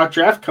a new mock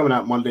draft coming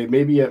out Monday.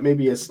 Maybe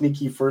a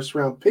sneaky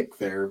first-round pick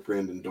there.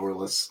 Brandon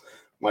Dorlus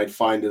might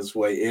find his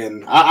way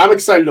in. I'm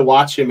excited to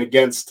watch him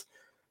against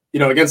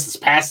this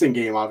passing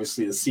game,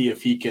 obviously, to see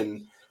if he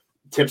can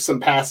tip some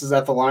passes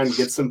at the line,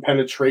 get some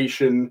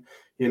penetration.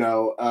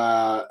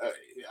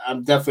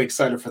 I'm definitely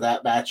excited for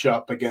that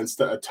matchup against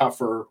a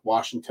tougher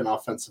Washington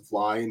offensive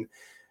line.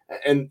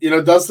 And,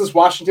 does this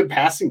Washington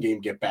passing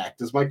game get back?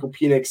 Does Michael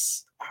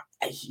Penix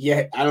 –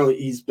 I don't know.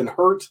 He's been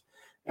hurt,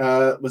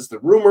 was the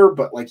rumor,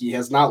 but, he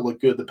has not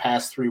looked good the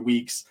past 3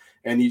 weeks,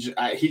 and he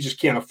just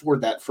can't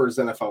afford that for his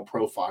NFL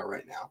profile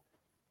right now.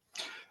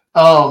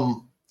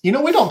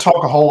 We don't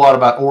talk a whole lot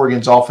about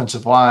Oregon's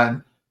offensive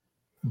line,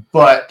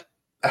 but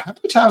how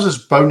many times has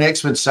Bo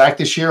Nix been sacked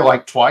this year?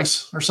 Like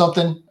twice or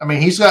something? I mean,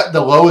 he's got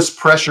the lowest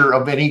pressure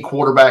of any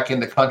quarterback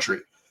in the country.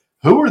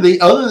 Who are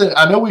other than,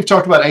 I know we've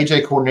talked about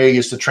A.J.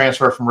 Cornelius, the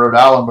transfer from Rhode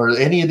Island, but are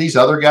any of these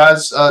other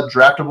guys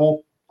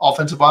draftable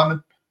offensive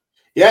linemen?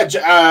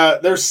 Yeah,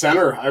 there's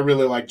center. I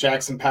really like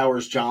Jackson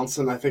Powers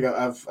Johnson. I think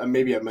I've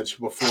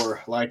mentioned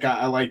before.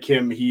 I like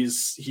him.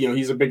 He's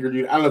a bigger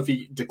dude. I don't know if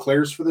he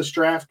declares for this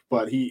draft,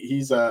 but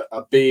he's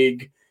a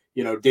big,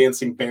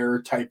 dancing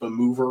bear type of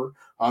mover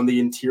on the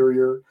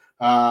interior.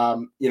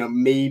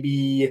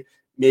 Maybe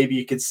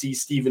you could see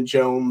Stephen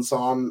Jones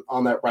on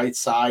that right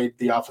side,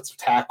 the offensive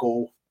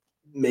tackle,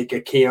 make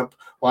a camp.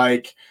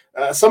 Like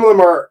some of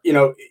them are,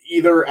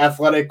 either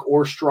athletic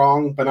or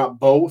strong, but not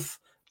both.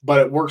 But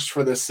it works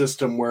for this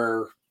system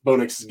where Bo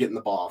Nix is getting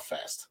the ball off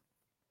fast.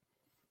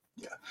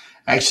 Yeah.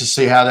 Anxious to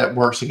see how that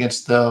works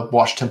against the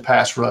Washington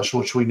pass rush,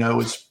 which we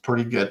know is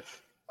pretty good.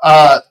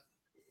 Hell,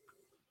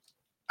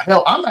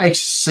 I'm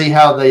anxious to see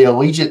how the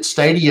Allegiant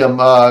Stadium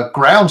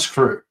grounds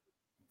crew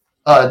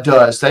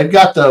does. They've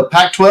got the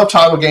Pac-12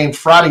 title game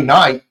Friday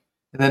night,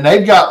 and then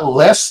they've got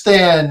less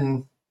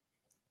than,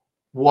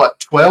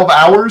 12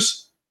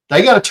 hours?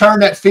 They got to turn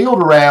that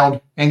field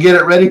around and get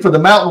it ready for the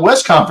Mountain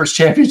West Conference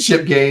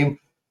Championship game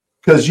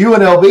because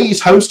UNLV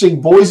is hosting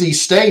Boise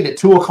State at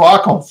 2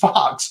 o'clock on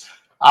Fox.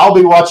 I'll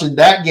be watching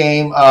that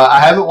game. I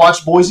haven't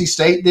watched Boise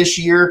State this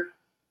year,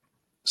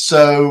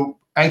 so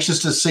anxious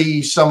to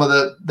see some of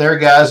their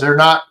guys. They're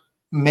not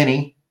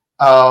many.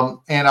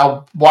 And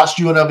I watched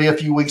UNLV a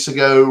few weeks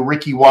ago.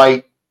 Ricky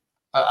White,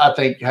 I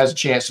think, has a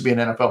chance to be an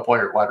NFL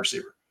player at wide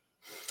receiver.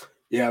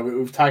 Yeah,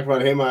 we've talked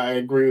about him. I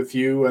agree with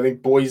you. I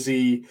think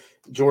Boise,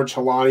 George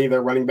Halani,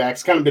 their running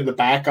back's kind of been the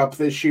backup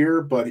this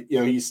year, but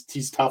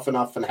he's tough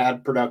enough and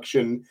had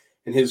production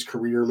in his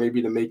career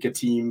maybe to make a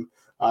team.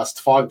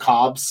 Stephon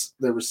Cobbs,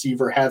 the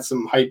receiver, had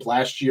some hype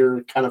last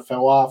year, kind of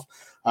fell off.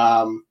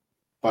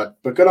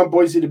 But good on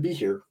Boise to be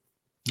here.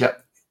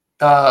 Yep.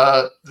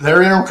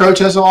 Their interim coach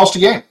hasn't lost a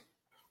game.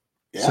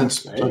 Yeah,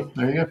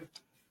 there you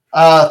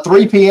go.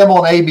 3 p.m.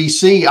 on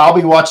ABC, I'll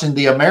be watching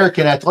the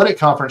American Athletic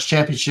Conference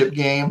Championship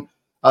game.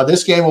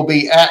 This game will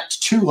be at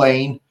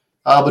Tulane,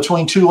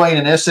 between Tulane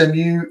and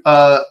SMU.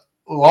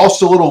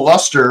 Lost a little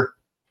luster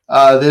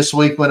this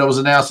week when it was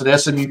announced that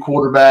SMU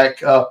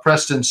quarterback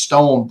Preston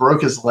Stone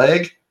broke his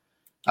leg.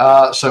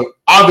 So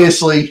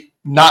obviously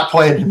not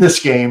playing in this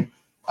game,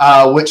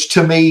 which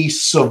to me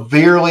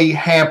severely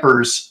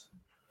hampers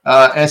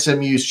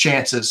SMU's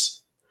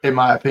chances, in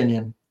my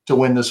opinion, to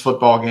win this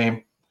football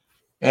game.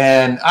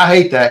 And I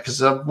hate that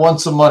because I've won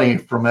some money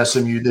from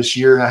SMU this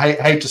year, and I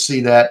hate to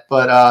see that.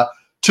 But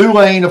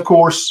Tulane, of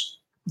course,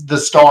 the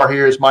star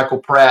here is Michael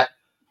Pratt,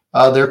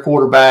 their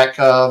quarterback,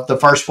 the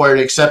first player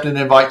to accept an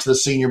invite to the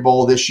Senior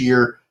Bowl this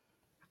year.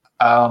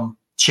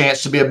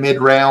 Chance to be a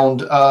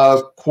mid-round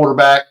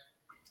quarterback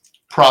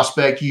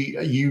prospect.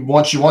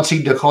 Once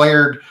he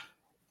declared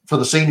for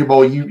the Senior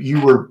Bowl,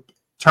 you were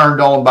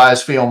turned on by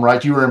his film,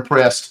 right? You were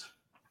impressed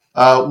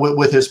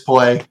with his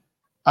play.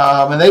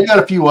 And they've got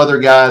a few other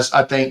guys,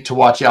 I think, to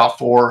watch out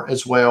for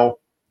as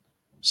well.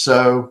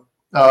 So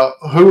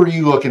who are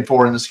you looking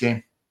for in this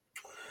game?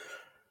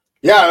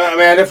 Yeah, I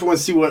mean, I definitely want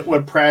to see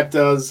what Pratt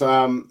does.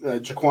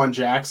 Jaquan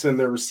Jackson,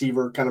 their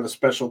receiver, kind of a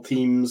special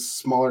teams,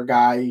 smaller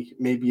guy,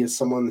 maybe is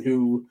someone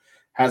who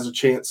has a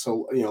chance.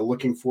 So,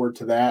 looking forward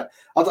to that.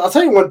 I'll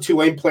tell you one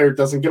Tulane player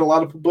doesn't get a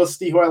lot of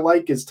publicity who I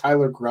like is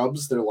Tyler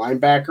Grubbs, their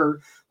linebacker,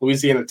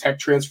 Louisiana Tech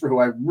transfer, who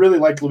I really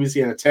like.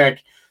 Louisiana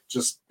Tech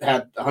just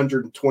had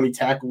 120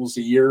 tackles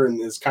a year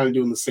and is kind of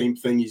doing the same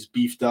thing. He's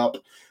beefed up.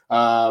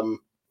 So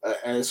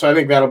I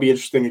think that'll be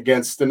interesting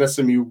against an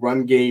SMU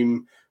run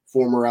game.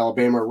 Former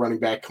Alabama running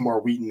back Kamar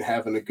Wheaton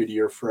having a good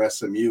year for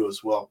SMU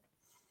as well.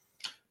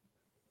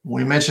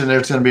 We mentioned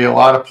there's going to be a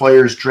lot of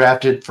players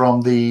drafted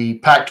from the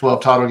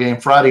Pac-12 title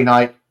game Friday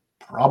night.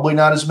 Probably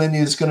not as many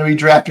as going to be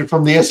drafted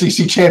from the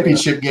SEC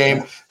championship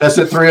game. That's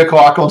at 3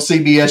 o'clock on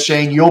CBS.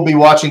 Shane, you'll be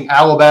watching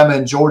Alabama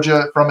and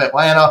Georgia from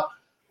Atlanta.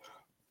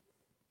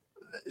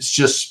 It's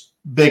just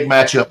big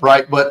matchup,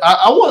 right? But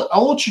I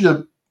want you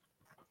to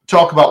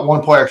talk about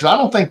one player because I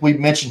don't think we've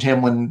mentioned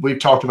him when we've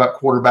talked about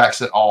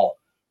quarterbacks at all.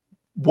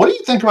 What do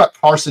you think about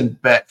Carson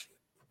Beck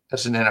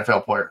as an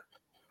NFL player?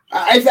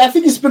 I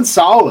think he's been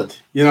solid.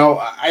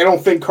 I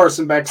don't think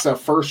Carson Beck's a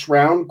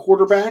first-round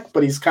quarterback,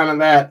 but he's kind of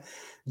that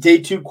day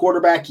two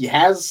quarterback. He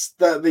has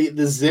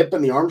the zip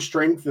and the arm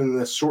strength and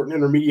the short and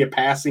intermediate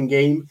passing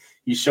game.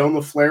 He's shown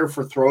the flair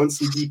for throwing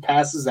some deep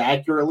passes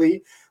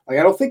accurately. I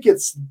don't think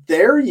it's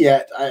there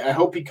yet. I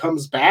hope he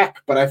comes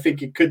back, but I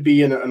think it could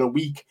be in a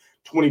week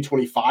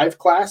 2025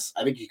 class.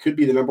 I think he could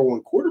be the number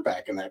one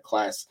quarterback in that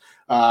class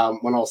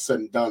when all's said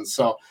and done.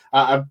 So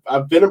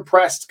I've been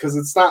impressed because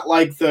it's not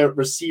like the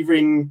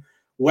receiving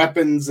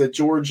weapons at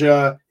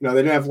Georgia. They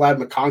didn't have Ladd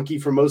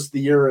McConkey for most of the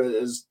year.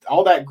 Is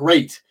all that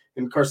great,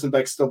 and Carson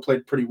Beck still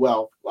played pretty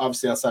well.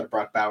 Obviously outside of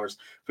Brock Bowers,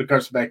 but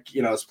Carson Beck,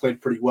 has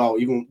played pretty well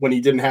even when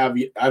he didn't have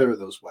either of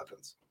those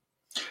weapons.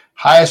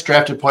 Highest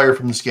drafted player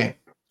from this game.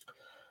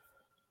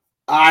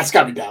 It's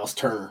got to be Dallas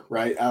Turner,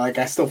 right?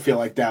 I still feel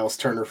like Dallas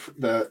Turner,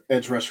 the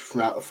edge rusher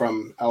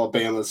from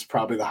Alabama, is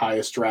probably the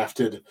highest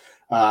drafted.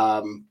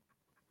 Unless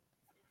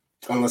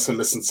I'm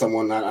missing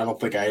someone, I don't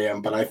think I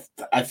am, but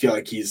I feel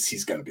like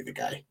he's going to be the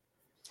guy.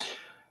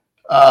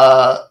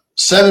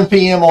 7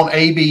 p.m. on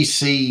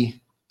ABC.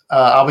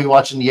 I'll be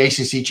watching the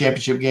ACC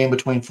championship game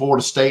between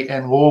Florida State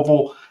and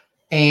Louisville.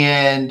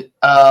 And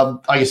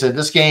like I said,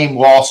 this game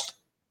lost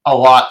a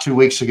lot 2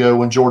 weeks ago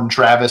when Jordan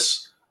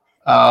Travis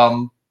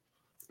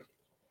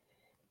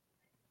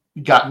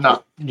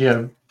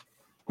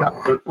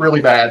got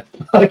really bad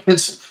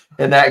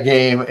in that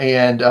game,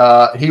 and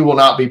he will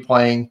not be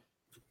playing.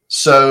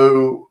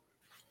 So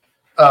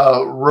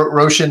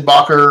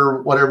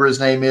Rochenbacher, whatever his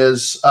name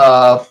is,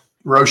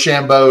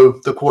 Rochambeau,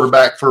 the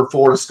quarterback for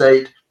Florida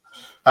State,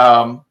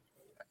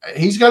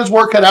 he's got his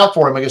work cut out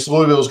for him. I guess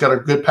Louisville's got a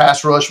good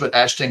pass rush, but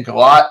Ashton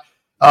Galat.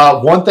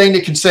 One thing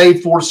that can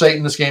save Florida State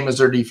in this game is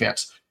their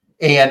defense.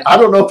 And I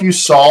don't know if you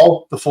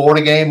saw the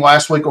Florida game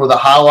last week or the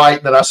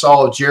highlight that I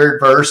saw of Jared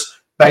Verse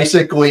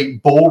basically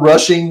bull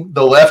rushing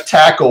the left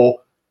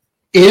tackle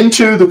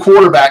into the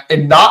quarterback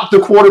and knocked the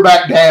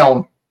quarterback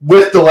down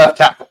with the left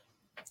tackle.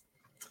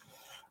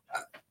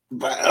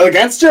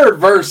 Against Jared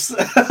Verse,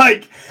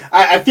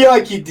 I feel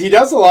like he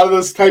does a lot of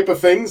those type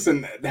of things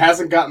and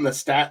hasn't gotten the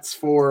stats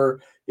for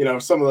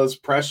some of those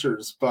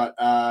pressures. But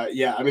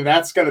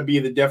that's going to be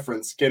the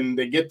difference. Can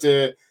they get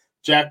to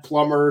Jack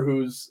Plummer,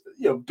 who's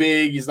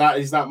big? He's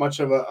not much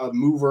of a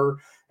mover.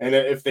 And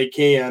if they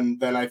can,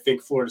 then I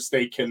think Florida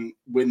State can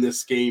win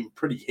this game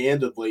pretty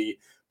handedly.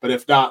 But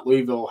if not,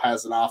 Louisville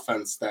has an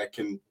offense that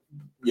can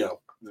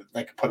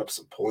put up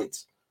some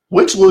points.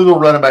 Which Louisville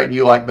running back do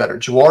you like better,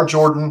 Jawar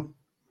Jordan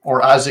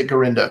or Isaac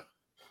Garindo?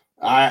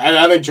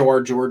 I think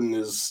Jawar Jordan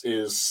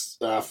is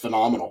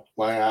phenomenal.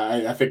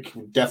 I think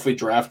definitely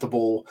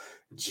draftable.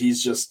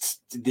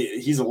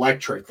 He's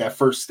electric. That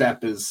first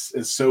step is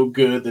so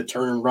good. The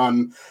turn and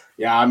run.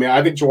 Yeah, I mean,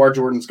 I think Jawar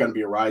Jordan's going to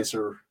be a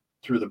riser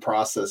through the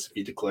process if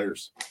he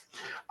declares.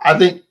 I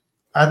think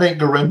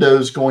Garindo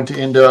is going to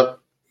end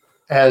up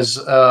as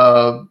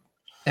an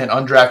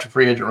undrafted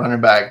free agent running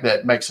back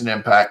that makes an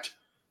impact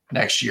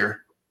next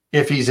year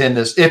if he's in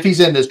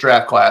this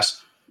draft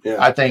class. Yeah.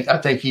 I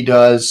think he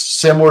does,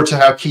 similar to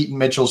how Keaton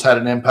Mitchell's had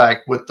an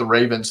impact with the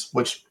Ravens,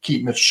 which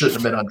Keaton Mitchell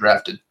shouldn't have been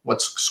undrafted.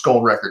 What's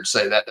Skull records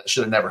say that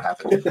should have never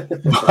happened.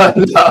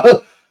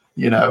 But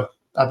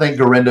I think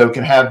Garindo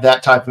can have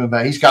that type of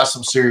impact. He's got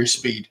some serious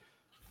speed.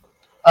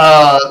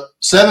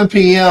 7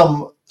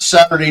 p.m.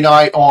 Saturday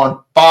night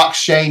on Fox.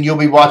 Shane, you'll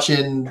be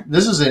watching.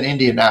 This is in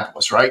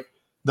Indianapolis, right?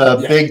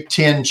 The Big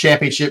Ten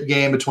championship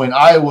game between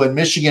Iowa and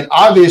Michigan.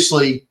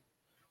 Obviously,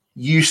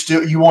 you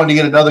wanted to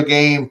get another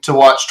game to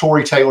watch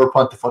Tory Taylor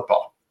punt the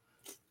football.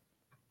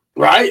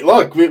 Right.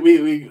 Look,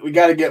 we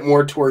got to get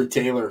more Tory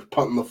Taylor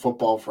punting the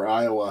football for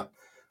Iowa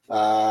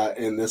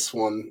in this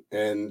one.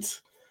 And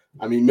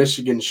I mean,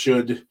 Michigan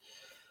should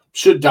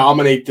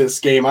dominate this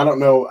game. I don't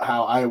know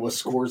how Iowa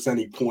scores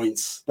any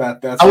points.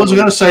 I was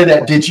going to say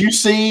that. Did you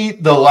see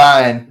the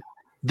line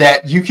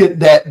that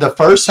the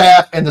first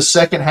half and the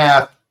second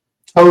half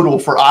total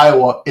for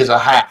Iowa is a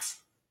half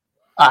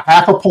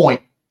a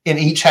point in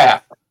each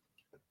half?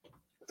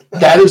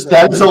 That is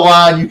a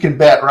line you can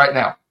bet right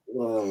now.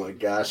 Oh my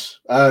gosh.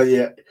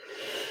 Yeah.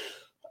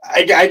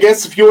 I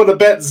guess if you want to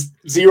bet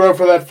 0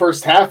 for that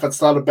first half,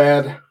 it's not a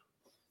bad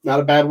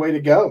way to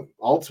go.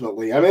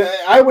 Ultimately, I mean,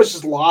 Iowa's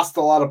just lost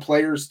a lot of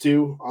players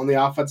too on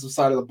the offensive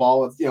side of the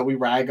ball. We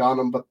rag on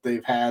them, but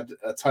they've had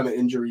a ton of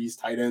injuries: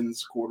 tight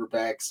ends,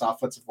 quarterbacks,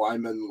 offensive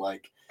linemen.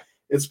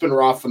 It's been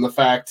rough. And the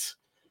fact,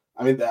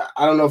 I mean,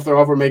 I don't know if they'll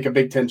ever make a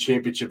Big Ten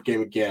championship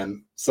game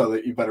again. So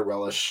that you better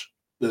relish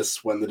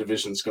this when the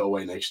divisions go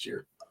away next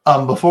year.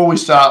 Before we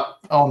stop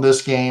on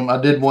this game,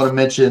 I did want to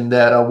mention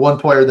that one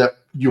player that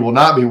you will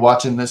not be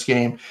watching this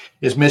game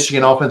is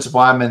Michigan offensive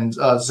lineman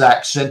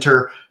Zach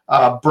Center.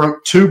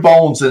 Broke 2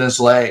 bones in his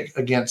leg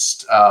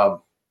against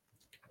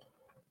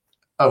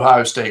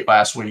Ohio State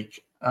last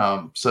week.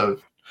 So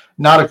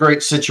not a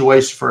great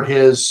situation for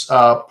his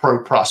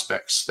pro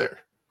prospects there.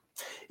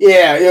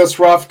 Yeah, it's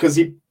rough because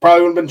he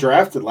probably would have been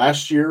drafted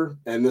last year,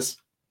 and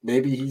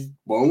maybe he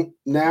won't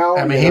now.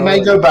 I mean, he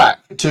may go back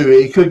too.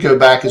 He could go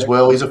back as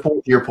well. He's a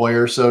 4th-year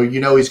player, so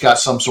he's got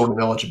some sort of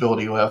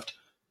eligibility left.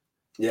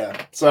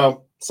 Yeah,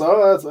 so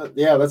that's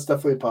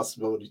definitely a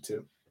possibility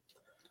too.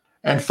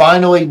 And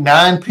finally,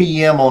 9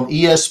 p.m. on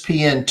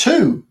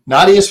ESPN2,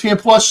 not ESPN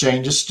Plus,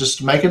 Shane, just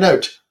to make a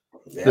note.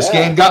 Yeah. This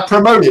game got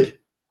promoted.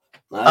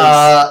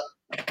 Nice.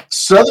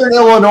 Southern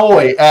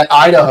Illinois at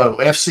Idaho,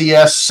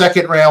 FCS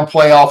second-round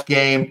playoff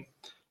game.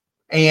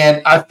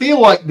 And I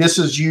feel like this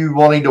is you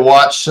wanting to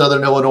watch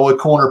Southern Illinois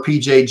corner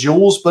P.J.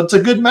 Jules, but it's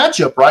a good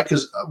matchup, right?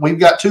 Because we've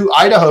got 2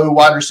 Idaho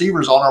wide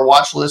receivers on our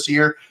watch list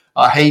here.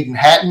 Hayden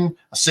Hatton,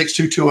 a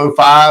 6'2",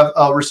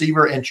 205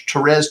 receiver, and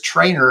Therese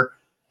Traynor,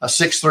 a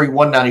 6'3",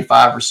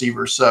 195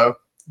 receiver. So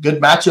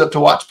good matchup to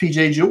watch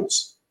P.J.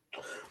 Jules.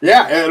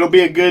 Yeah, it'll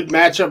be a good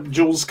matchup.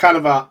 Jules kind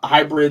of a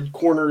hybrid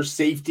corner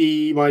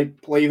safety,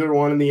 might play either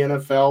one in the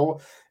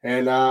NFL.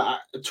 And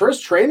Therese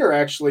Traynor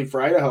actually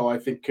for Idaho, I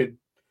think could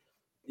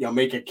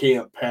make a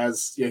camp.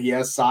 He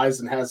has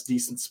size and has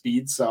decent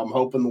speed. So I'm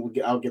hoping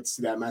I'll get to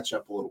see that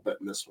matchup a little bit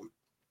in this one.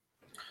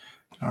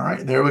 All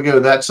right, there we go.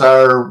 That's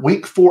our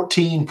Week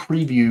 14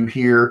 preview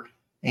here.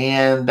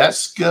 And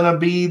that's going to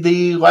be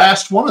the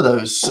last one of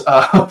those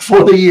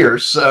for the year.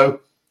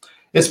 So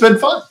it's been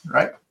fun,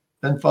 right?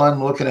 Been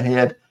fun looking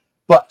ahead.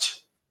 But,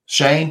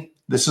 Shane,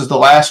 this is the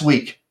last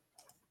week.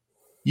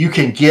 You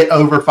can get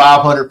over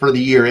 500 for the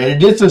year.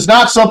 And this is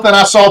not something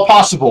I saw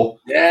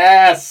possible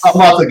a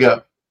month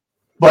ago.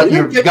 But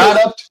you got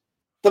up.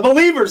 The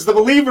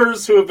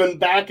believers who have been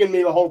backing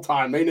me the whole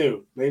time. They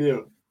knew.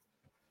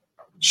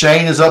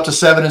 Shane is up to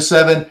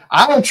 7-7.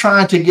 I am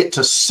trying to get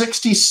to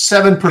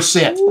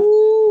 67%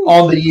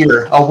 on the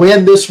year. A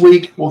win this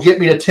week will get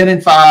me to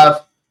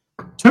 10-5.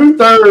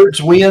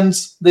 2/3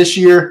 wins this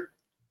year.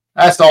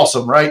 That's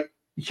awesome, right?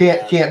 You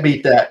can't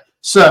beat that.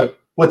 So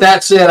with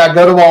that said, I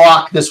go to my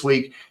lock this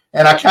week,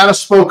 and I kind of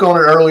spoke on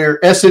it earlier.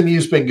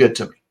 SMU's been good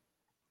to me.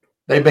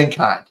 They've been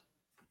kind.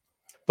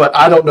 But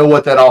I don't know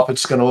what that offense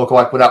is going to look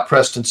like without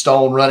Preston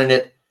Stone running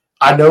it.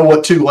 I know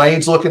what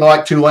Tulane's looking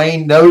like.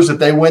 Tulane knows if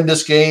they win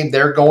this game,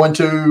 they're going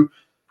to,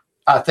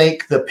 I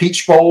think, the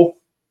Peach Bowl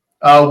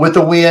with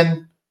a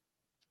win.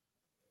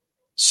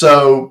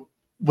 So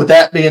with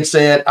that being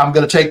said, I'm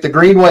going to take the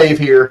Green Wave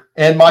here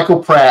and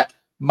Michael Pratt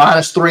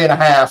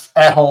 -3.5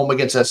 at home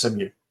against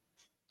SMU.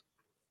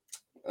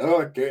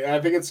 Oh, okay.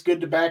 I think it's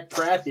good to back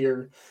Pratt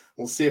here.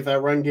 We'll see if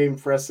that run game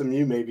for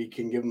SMU maybe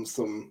can give them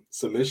some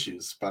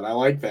issues, but I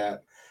like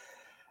that.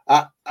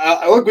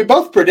 Look, we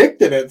both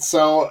predicted it,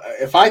 so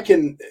if I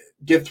can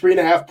get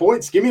 3.5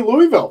 points, give me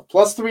Louisville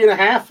plus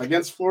 3.5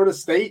 against Florida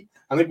State.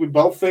 I think we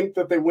both think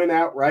that they win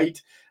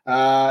outright.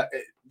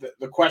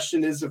 The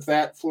question is if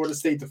that Florida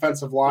State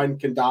defensive line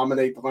can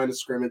dominate the line of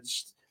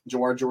scrimmage.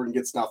 Jawar Jordan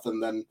gets nothing,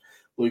 then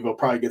Louisville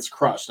probably gets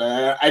crushed.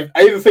 I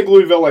either think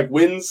Louisville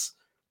wins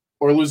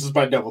or loses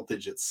by double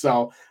digits.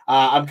 So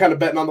I'm kind of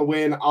betting on the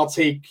win. I'll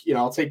take the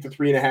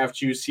 3.5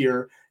 juice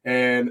here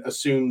and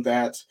assume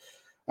that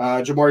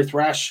Jamari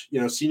Thrash,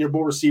 Senior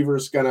Bowl receiver,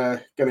 is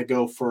gonna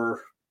go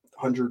for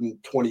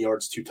 120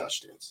 yards, 2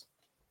 touchdowns.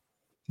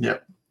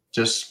 Yep.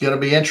 Just going to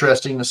be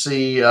interesting to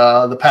see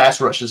the pass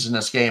rushes in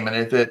this game and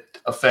if it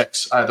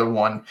affects either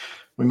one.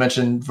 We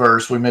mentioned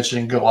Verse, we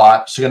mentioned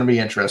Galat. It's going to be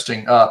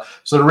interesting.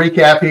 So to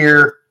recap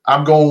here,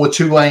 I'm going with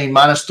Tulane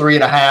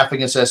 -3.5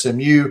 against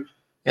SMU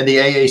in the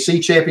AAC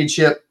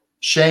championship.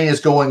 Shane is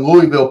going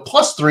Louisville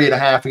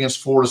 +3.5 against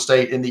Florida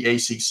State in the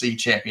ACC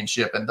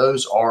championship. And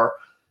those are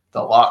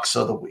the locks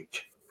of the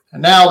week.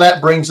 And now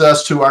that brings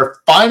us to our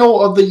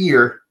final of the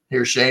year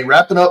here, Shane,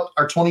 wrapping up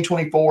our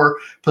 2024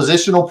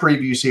 positional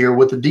previews here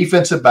with the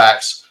defensive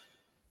backs.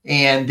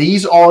 And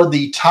these are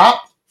the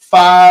top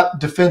 5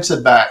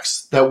 defensive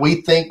backs that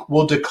we think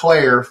will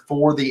declare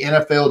for the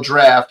NFL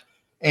draft.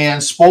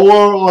 And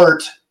spoiler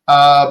alert,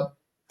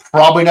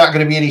 probably not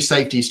going to be any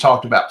safeties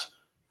talked about.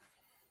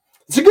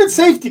 It's a good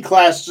safety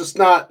class, just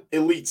not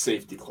elite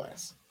safety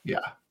class.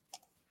 Yeah.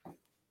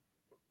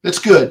 It's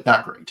good,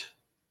 not great.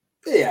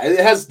 Yeah, it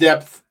has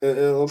depth.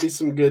 It'll be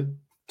some good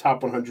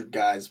top 100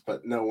 guys,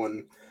 but no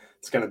one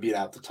is going to beat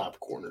out the top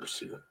corners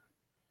here.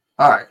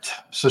 All right.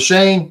 So,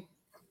 Shane,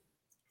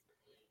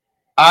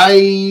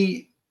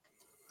 I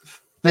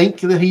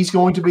think that he's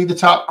going to be the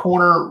top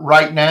corner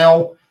right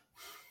now.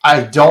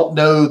 I don't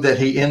know that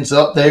he ends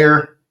up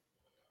there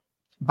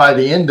by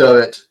the end of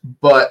it,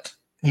 but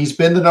he's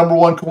been the number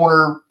 1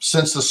 corner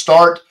since the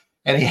start,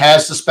 and he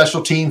has the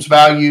special teams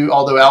value,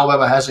 although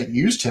Alabama hasn't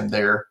used him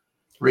there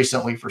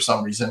recently for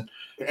some reason.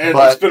 And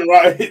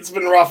it's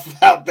been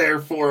rough out there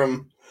for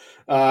him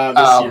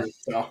this year.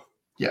 So.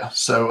 Yeah,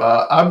 so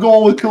I'm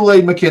going with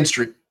Kool-Aid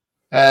McKinstry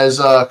as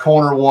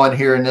corner 1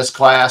 here in this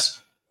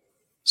class.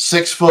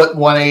 6 foot,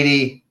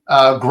 180,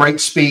 great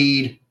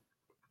speed.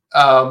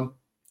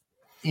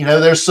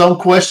 There's some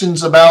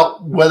questions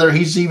about whether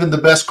he's even the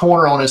best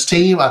corner on his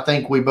team. I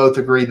think we both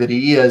agree that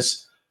he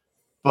is,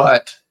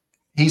 but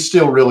he's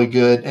still really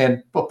good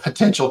and a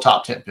potential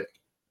top 10 pick.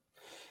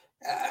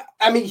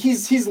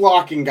 He's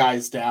locking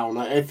guys down.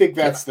 I think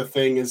that's the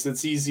thing, is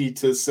it's easy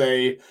to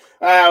say,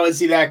 oh, is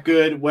he that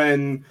good,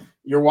 when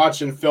you're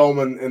watching film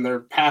and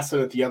they're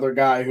passing at the other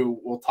guy who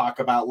we'll talk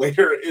about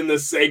later in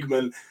this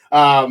segment.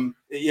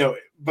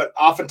 But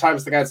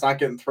oftentimes the guy's not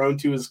getting thrown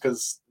to is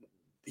because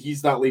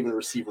he's not leaving a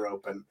receiver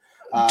open.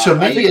 To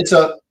me,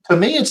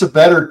 it's a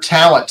better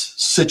talent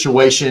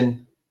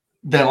situation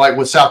than like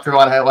what South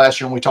Carolina had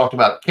last year when we talked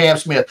about Cam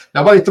Smith.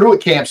 Nobody threw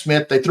at Cam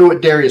Smith. They threw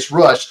at Darius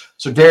Rush.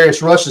 So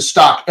Darius Rush's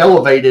stock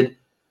elevated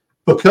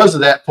because of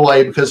that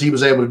play, because he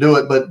was able to do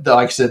it. But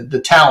like I said, the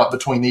talent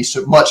between these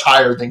two much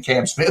higher than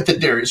Cam Smith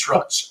and Darius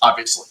Rush,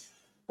 obviously.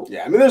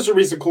 Yeah, there's a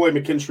reason Kool-Aid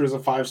McKinstry is a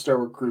 5-star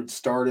recruit,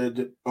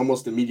 started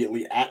almost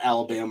immediately at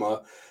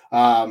Alabama.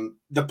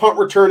 The punt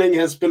returning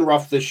has been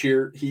rough this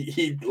year.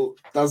 He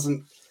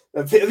doesn't.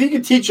 If you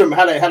could teach him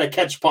how to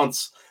catch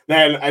punts,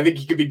 then I think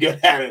he could be good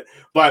at it.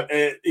 But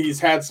he's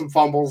had some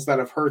fumbles that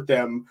have hurt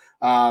them.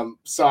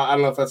 So I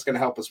don't know if that's going to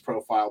help his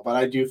profile. But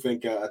I do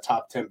think a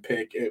top 10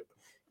 pick.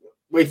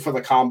 Wait for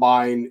the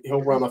combine.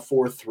 He'll run a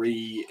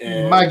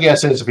 4.3. My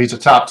guess is if he's a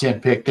top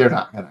 10 pick, they're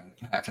not going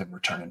to have him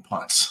returning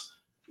punts.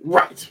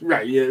 Right.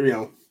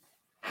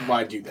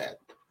 Why do that?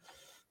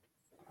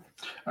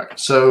 All right.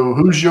 So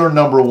who's your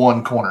number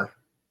 1 corner?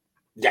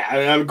 Yeah,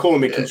 I'm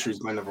Kool-Aid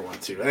McKinstry's my number 1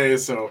 too.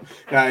 So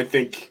I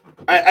think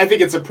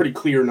it's a pretty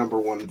clear number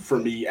 1 for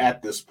me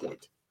at this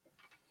point.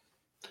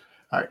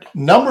 All right.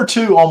 Number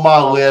 2 on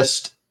my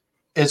list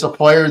is a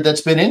player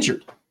that's been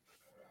injured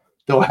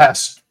the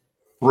last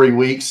 3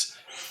 weeks.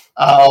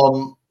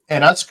 And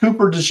that's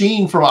Cooper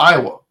DeJean from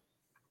Iowa.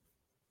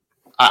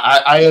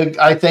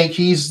 I think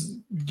he's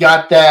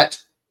got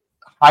that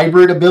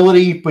hybrid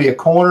ability. Be a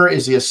corner.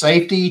 Is he a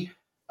safety?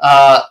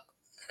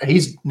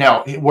 He's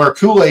now where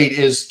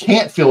Kool-Aid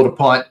can't field a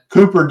punt.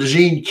 Cooper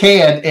DeJean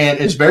can and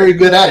is very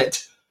good at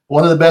it.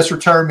 One of the best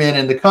return men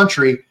in the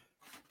country.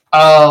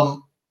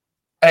 How's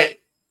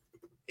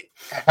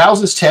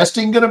his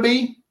testing going to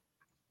be?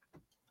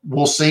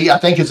 We'll see. I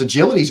think his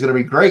agility is going to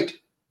be great.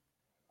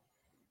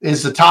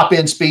 Is the top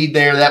end speed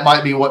there? That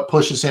might be what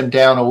pushes him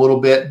down a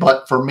little bit.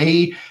 But for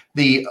me,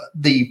 the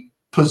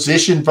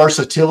position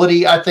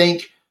versatility, I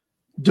think,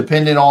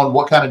 depending on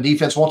what kind of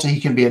defense wants it, he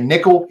can be a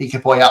nickel. He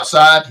can play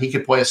outside. He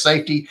can play a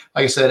safety.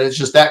 Like I said, it's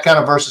just that kind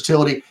of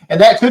versatility.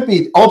 And that could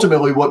be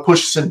ultimately what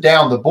pushes him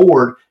down the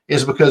board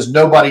is because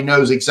nobody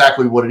knows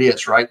exactly what it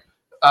is, right?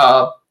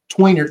 The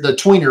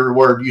tweener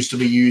word used to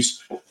be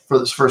used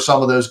for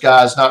some of those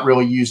guys, not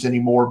really used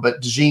anymore.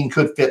 But DeJean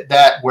could fit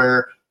that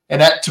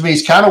and that to me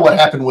is kind of what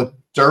happened with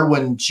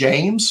Derwin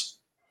James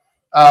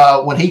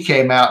when he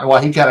came out and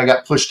why he kind of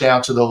got pushed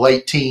down to the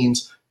late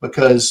teens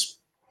because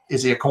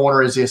is he a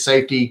corner? Is he a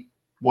safety?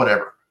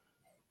 Whatever.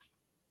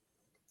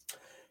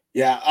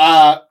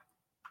 Yeah,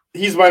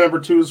 he's my number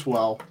 2 as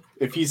well.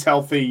 If he's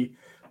healthy,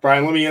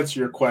 Brian, let me answer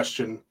your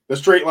question. The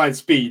straight line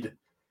speed.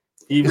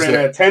 He ran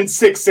a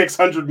 10.6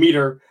 600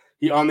 meter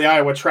on the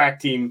Iowa track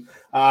team.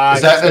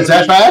 Is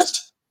that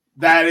fast?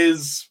 That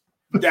is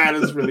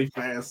really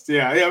fast.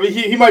 Yeah, I mean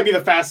he might be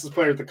the fastest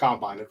player at the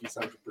combine if he's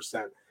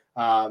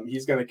 100%.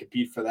 He's going to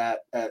compete for that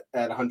at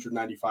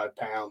 195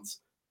 pounds.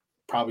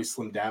 Probably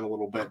slim down a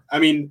little bit. I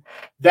mean,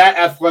 that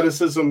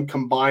athleticism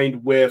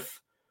combined with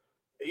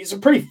he's a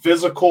pretty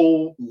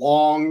physical,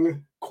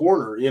 long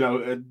corner,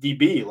 a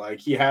DB. Like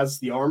he has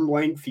the arm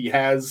length, he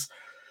has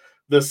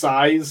the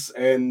size,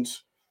 and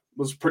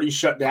was pretty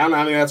shut down.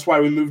 I mean, that's why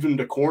we moved him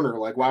to corner.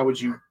 Like, why would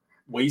you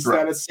waste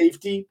that as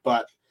safety?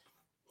 But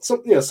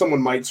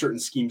certain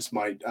schemes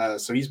might.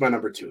 So he's my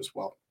number 2 as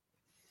well.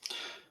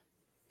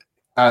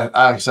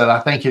 I said I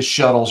think his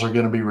shuttles are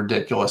going to be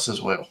ridiculous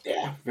as well.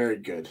 Yeah, very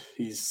good.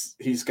 He's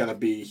going to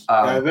be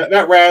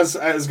that Raz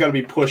is going to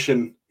be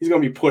pushing. He's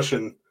going to be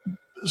pushing.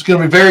 It's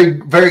going to be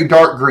very, very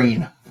dark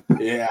green.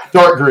 Yeah,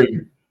 dark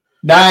green.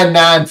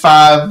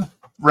 995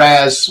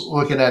 Raz.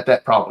 Looking at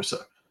that, probably so.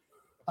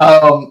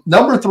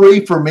 Number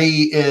 3 for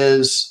me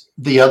is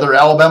the other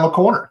Alabama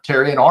corner,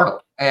 Terrion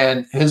Arnold,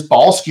 and his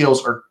ball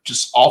skills are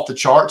just off the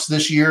charts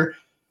this year.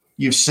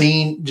 You've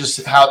seen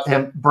just how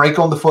him break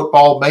on the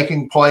football,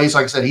 making plays.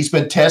 Like I said, he's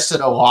been tested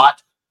a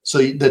lot. So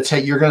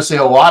you're going to see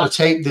a lot of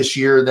tape this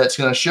year that's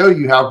going to show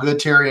you how good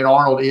Terrion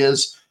Arnold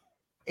is.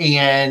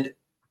 And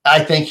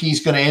I think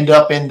he's going to end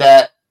up in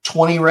that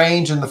 20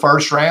 range in the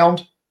first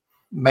round.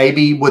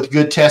 Maybe with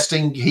good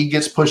testing, he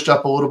gets pushed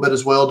up a little bit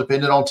as well,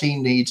 depending on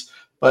team needs.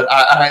 But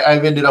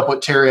I've ended up with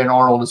Terrion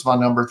Arnold as my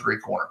number 3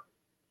 corner.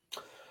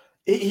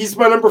 He's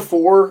my number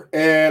 4,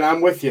 and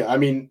I'm with you. I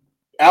mean,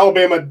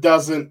 Alabama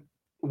doesn't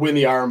win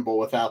the Iron Bowl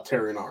without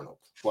Terrion Arnold,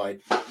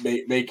 like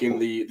making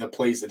the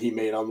plays that he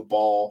made on the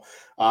ball.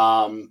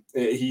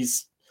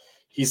 He's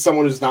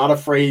someone who's not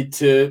afraid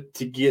to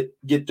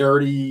get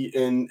dirty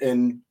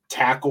and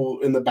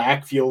tackle in the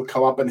backfield,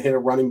 come up and hit a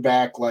running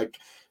back. Like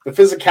the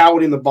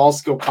physicality and the ball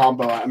skill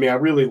combo. I mean, I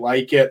really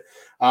like it.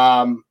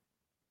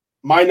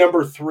 My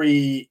number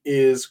 3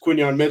 is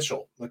Quinyon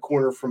Mitchell, the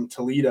corner from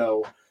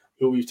Toledo,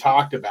 who we've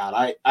talked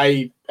about.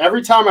 I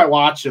every time I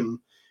watch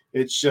him,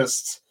 it's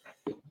just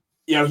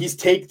he's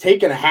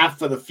taken a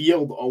half of the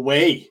field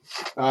away.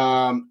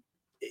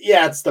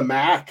 It's the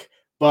MAC,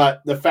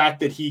 but the fact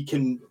that he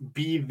can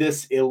be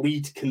this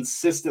elite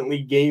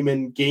consistently game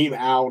in, game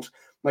out,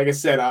 like I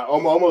said,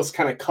 almost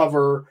kind of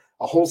cover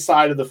a whole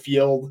side of the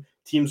field.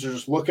 Teams are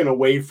just looking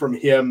away from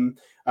him.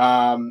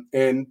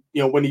 And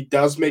when he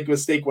does make a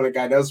mistake, when a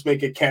guy does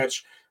make a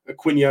catch,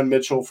 Quinyon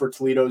Mitchell for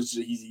Toledo,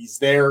 he's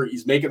there.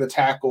 He's making the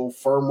tackle,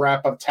 firm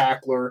wrap-up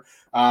tackler.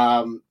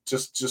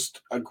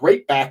 Just a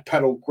great back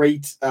pedal,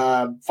 great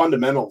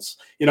fundamentals.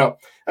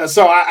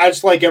 So I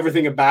just like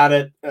everything about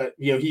it.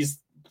 He's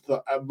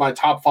my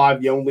top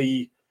 5, the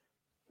only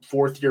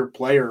 4th-year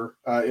player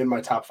in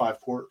my top 5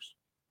 corners.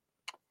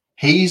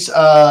 He's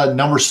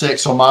number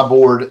 6 on my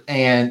board,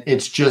 and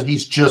he's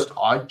just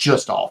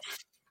off.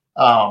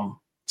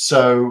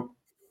 So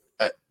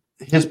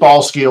his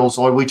ball skills,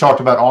 or we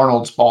talked about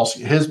Arnold's ball,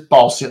 his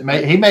ball,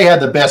 he may have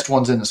the best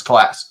ones in his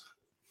class,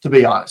 to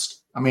be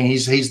honest. I mean,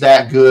 he's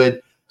that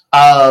good.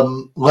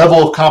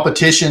 Level of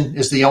competition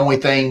is the only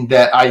thing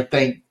that I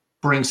think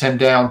brings him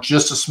down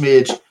just a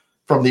smidge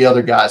from the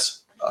other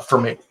guys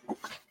for me.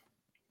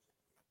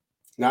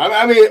 No,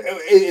 I mean,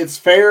 it's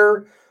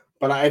fair,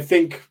 but I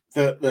think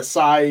the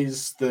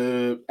size,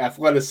 the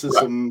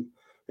athleticism,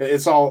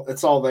 it's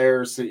all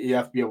there. So you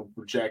have to be able to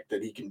project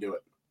that he can do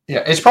it.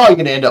 Yeah, it's probably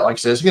going to end up, like I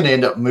said, it's going to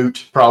end up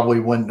moot probably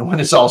when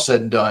it's all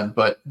said and done.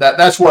 But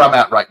that's where I'm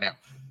at right now.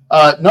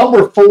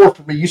 Number 4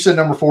 for me, you said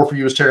number 4 for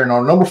you is Terrion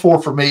Arnold. Number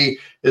 4 for me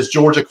is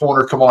Georgia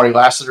corner Kamari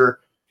Lassiter.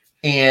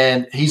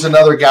 And he's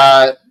another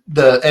guy,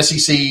 the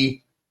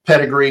SEC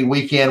pedigree,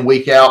 week in,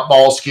 week out,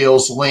 ball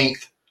skills,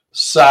 length,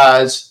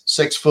 size,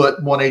 6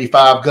 foot,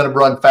 185, going to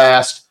run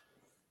fast.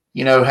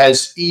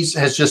 Has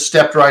just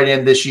stepped right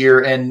in this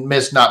year and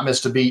not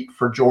missed a beat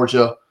for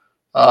Georgia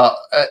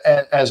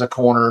as a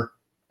corner.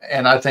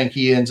 And I think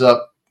he ends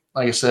up,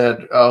 like I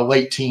said,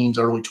 late teens,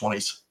 early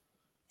 20s.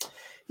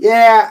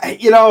 Yeah,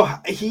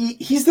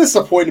 he's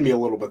disappointed me a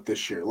little bit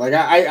this year. Like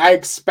I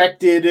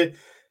expected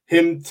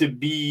him to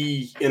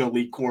be in a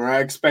elite corner. I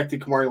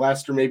expected Kamari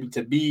Lassiter maybe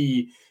to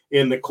be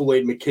in the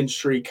Kool-Aid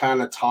McKinstry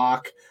kind of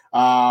talk.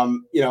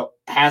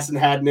 Hasn't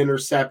had an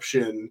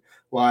interception.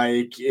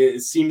 Like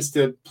it seems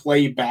to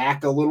play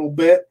back a little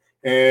bit,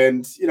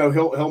 and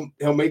he'll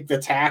make the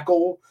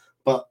tackle,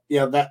 but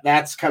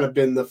that's kind of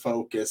been the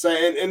focus.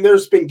 And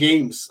there's been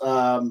games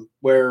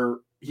where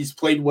he's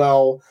played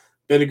well,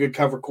 been a good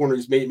cover corner.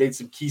 He's made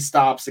some key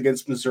stops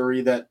against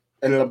Missouri that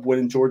ended up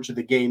winning Georgia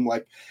the game.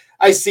 Like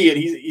I see it.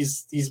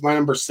 He's my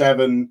number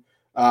 7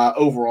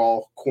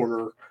 overall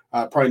corner,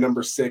 probably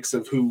number 6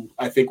 of who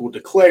I think will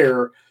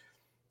declare.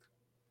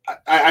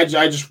 I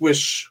just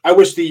wish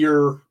the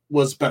year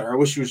was better. I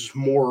wish he was just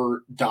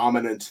more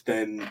dominant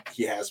than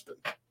he has been.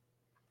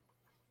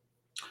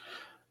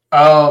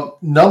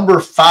 Number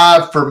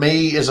 5 for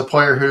me is a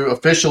player who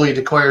officially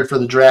declared for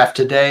the draft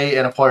today,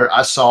 and a player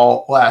I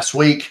saw last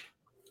week,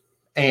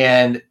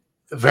 and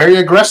very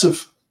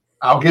aggressive.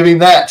 I'll give him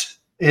that.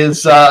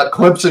 Is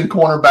Clemson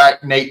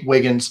cornerback Nate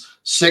Wiggins,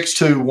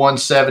 6'2",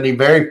 170,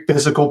 very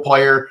physical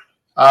player.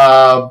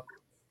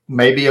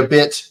 Maybe a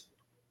bit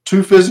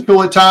too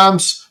physical at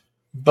times,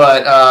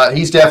 but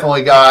he's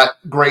definitely got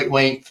great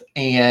length,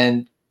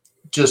 and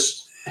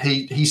just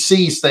he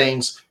sees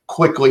things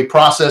quickly,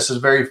 processes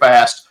very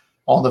fast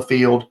on the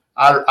field.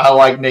 I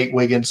like Nate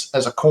Wiggins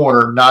as a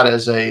corner, not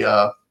as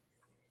a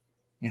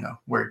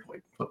where he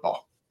played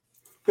football.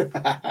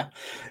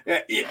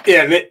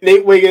 Yeah,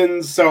 Nate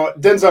Wiggins. So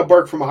Denzel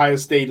Burke from Ohio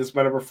State is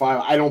my number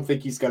 5. I don't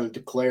think he's going to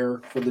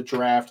declare for the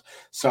draft.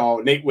 So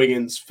Nate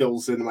Wiggins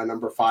fills in my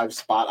number 5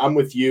 spot. I'm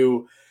with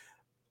you.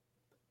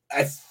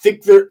 I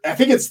think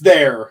it's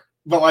there,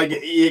 but like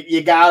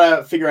you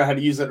gotta figure out how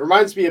to use it. It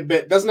reminds me a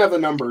bit. Doesn't have the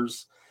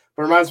numbers,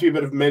 but reminds me a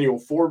bit of Emmanuel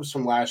Forbes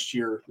from last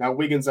year. Now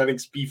Wiggins, I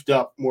think's beefed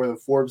up more than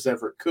Forbes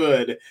ever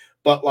could,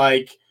 but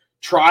like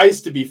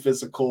tries to be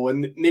physical,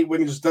 and Nate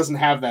Wiggins just doesn't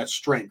have that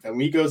strength. And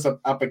when he goes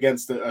up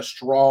against a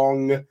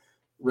strong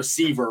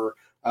receiver,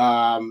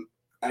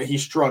 he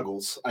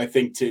struggles. I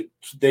think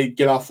they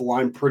get off the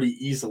line pretty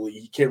easily.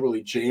 You can't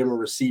really jam a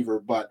receiver,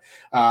 but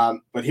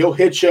he'll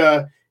hit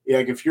you.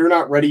 Like if you're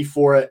not ready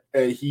for it,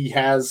 he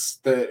has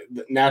the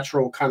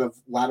natural kind of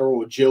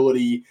lateral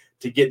agility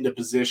to get into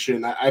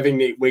position. I think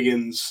Nate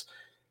Wiggins,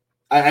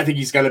 I think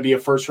he's going to be a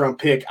first-round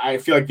pick. I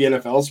feel like the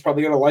NFL is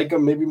probably going to like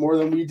him maybe more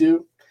than we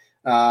do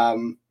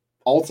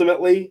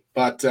ultimately,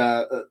 but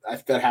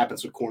that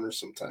happens with corners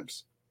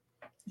sometimes.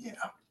 Yeah.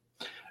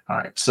 All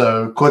right,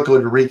 so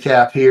quickly to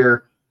recap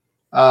here,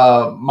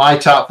 my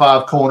top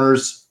 5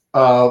 corners,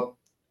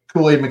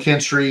 Kool-Aid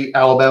McKinstry,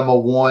 Alabama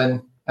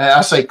 1.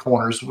 I say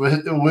corners.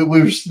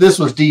 This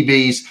was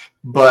DBs,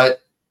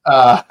 but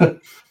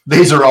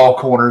these are all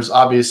corners,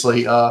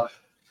 obviously.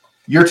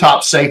 Your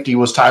top safety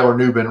was Tyler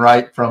Nubin,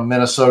 right, from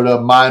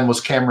Minnesota. Mine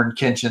was Cameron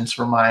Kinchins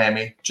from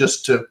Miami,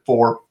 just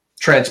for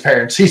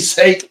transparency's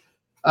sake.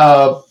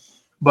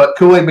 But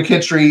Kool-Aid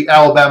McKinstry,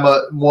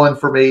 Alabama, 1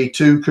 for me.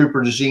 2,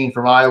 Cooper DeJean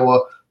from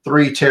Iowa.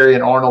 3, Terry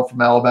and Arnold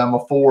from Alabama.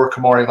 4,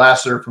 Kamari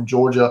Lassiter from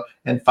Georgia.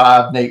 And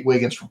 5, Nate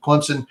Wiggins from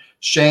Clemson.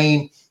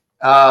 Shane,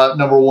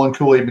 number 1,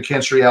 Kool-Aid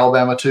McKinstry,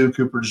 Alabama. 2,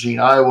 Cooper DeJean,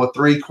 Iowa.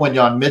 3,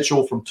 Quinyon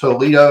Mitchell from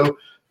Toledo.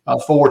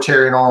 4,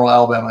 Terry and Arnold,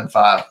 Alabama. And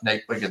 5,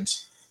 Nate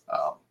Wiggins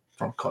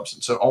from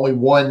Clemson. So only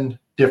one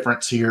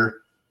difference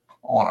here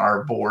on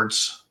our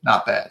boards.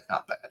 Not bad,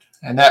 not bad.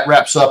 And that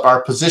wraps up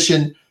our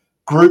position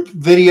group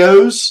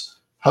videos.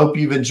 Hope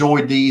you've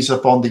enjoyed these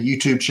up on the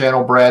YouTube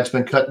channel. Brad's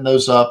been cutting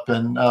those up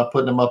and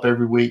putting them up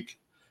every week.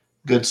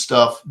 Good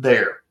stuff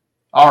there.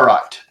 All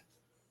right.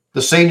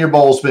 The Senior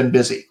Bowl's been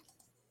busy.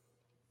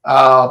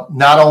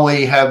 Not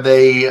only have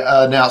they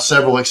announced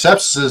several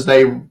acceptances,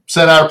 they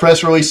sent out a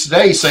press release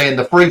today saying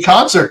the free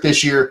concert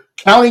this year,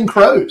 Counting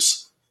Crows.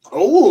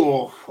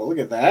 Oh, look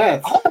at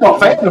that. I'm a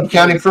fan of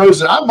Counting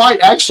Crows, and I might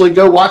actually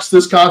go watch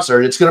this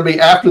concert. It's going to be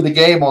after the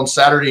game on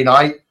Saturday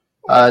night,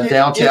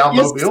 downtown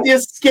Mobile. You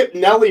skip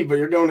Nelly, but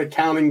you're going to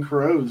Counting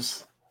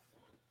Crows.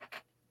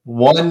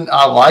 One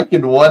I like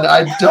and one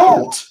I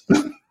don't.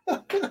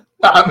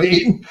 I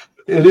mean,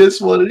 it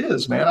is what it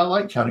is, man. I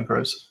like Counting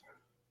Crows.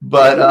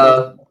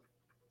 But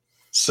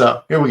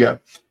so here we go.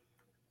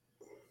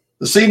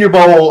 The Senior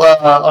Bowl,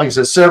 like I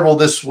said, several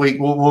this week.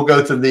 We'll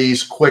go through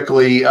these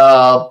quickly.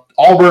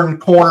 Auburn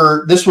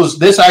corner.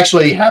 This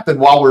actually happened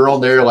while we were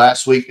on there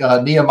last week.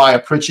 Nehemiah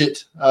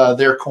Pritchett,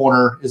 their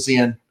corner, is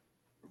in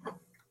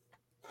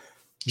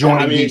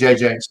joining DJ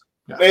James.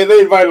 Yeah. They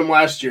invited him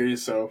last year,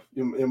 so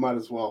you might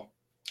as well.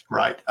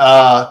 Right.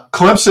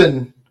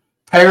 Clemson,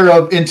 pair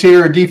of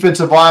interior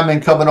defensive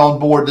linemen coming on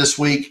board this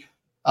week.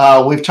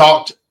 We've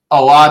talked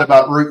a lot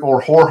about Root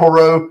or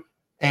Horhoro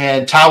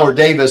and Tyler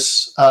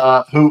Davis,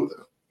 who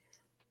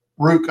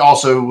Rook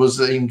also was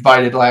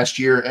invited last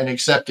year and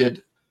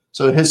accepted.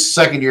 So his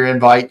second-year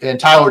invite. And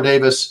Tyler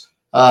Davis,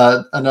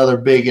 another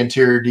big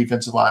interior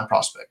defensive line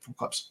prospect from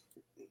Clemson.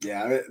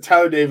 Yeah,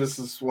 Tyler Davis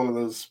is one of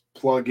those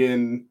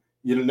plug-in,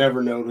 you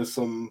never notice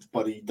him,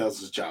 but he does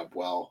his job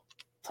well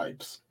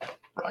types.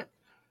 Right.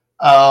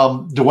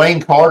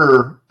 Dwayne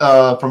Carter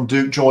from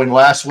Duke joined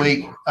last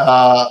week.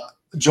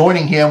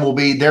 Joining him will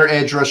be their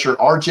edge rusher,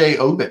 R.J.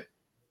 Oben.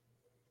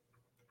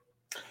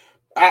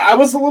 I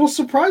was a little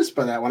surprised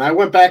by that. When I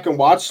went back and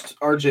watched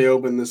R.J.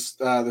 Oben this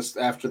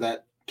after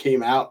that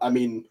came out, I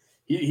mean,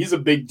 he's a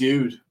big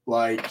dude.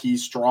 Like,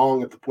 he's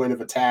strong at the point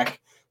of attack.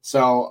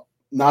 So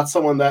not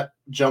someone that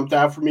jumped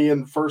out for me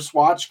in the first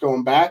watch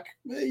going back.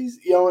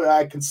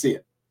 I can see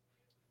it.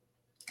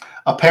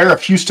 A pair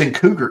of Houston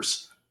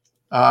Cougars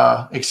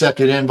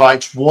accepted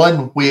invites.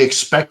 One we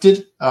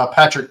expected,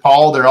 Patrick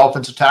Paul, their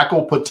offensive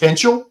tackle,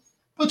 potential,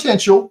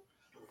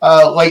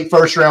 late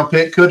first round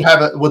pick, could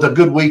have it with a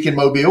good week in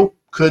Mobile,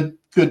 could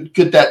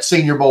get that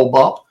Senior Bowl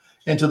bump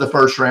into the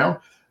first round.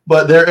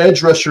 But their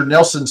edge rusher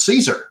Nelson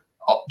Caesar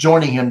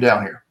joining him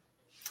down here.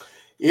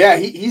 Yeah,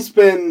 he's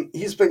been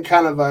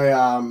kind of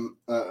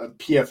a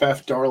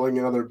PFF darling,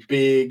 another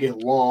big,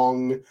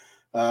 long,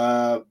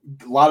 a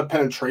lot of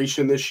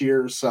penetration this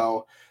year.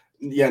 So,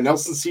 yeah,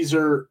 Nelson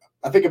Caesar,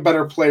 I think a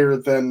better player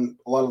than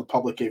a lot of the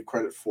public gave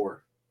credit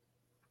for.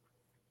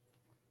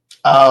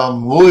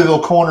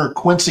 Louisville corner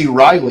Quincy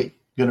Riley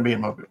going to be in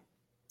Mobile.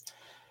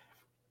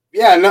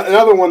 Yeah,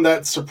 another one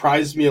that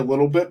surprised me a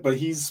little bit, but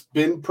he's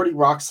been pretty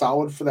rock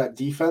solid for that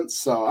defense.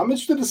 So I'm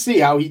interested to see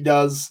how he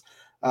does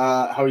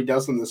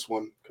in this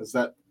one, because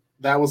that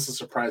was a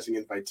surprising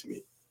invite to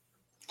me.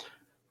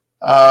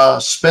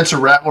 Spencer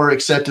Rattler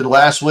accepted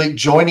last week.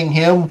 Joining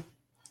him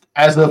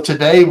as of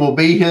today will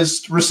be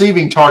his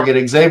receiving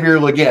target, Xavier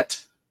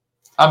Legette.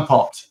 I'm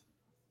pumped.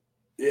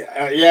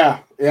 Yeah.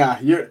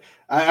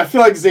 I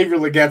feel like Xavier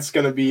Legette's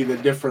going to be the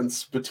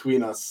difference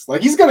between us.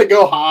 Like, he's going to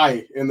go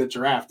high in the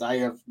draft. I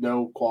have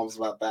no qualms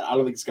about that. I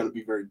don't think he's going to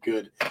be very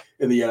good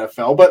in the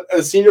NFL, but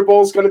a Senior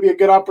Bowl is going to be a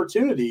good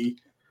opportunity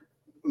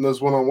in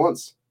those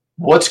one-on-ones.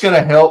 What's going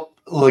to help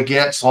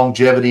Legette's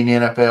longevity in the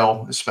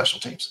NFL is special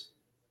teams.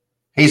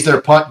 He's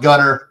their punt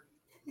gunner.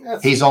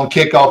 He's on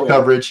kickoff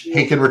coverage.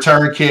 He can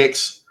return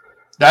kicks.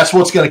 That's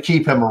what's going to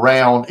keep him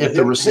around if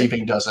the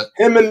receiving doesn't.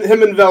 Him and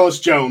Velus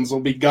Jones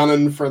will be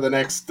gunning for the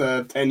next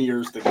 10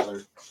 years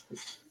together.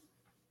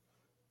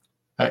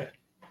 Hey,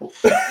 as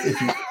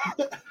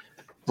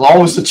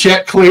long as the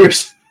check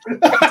clears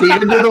at the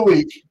end of the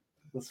week.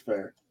 That's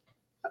fair.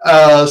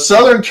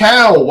 Southern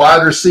Cal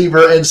wide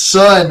receiver and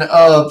son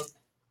of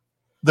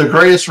the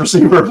greatest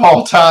receiver of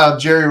all time,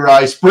 Jerry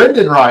Rice,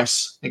 Brendan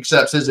Rice,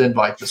 accepts his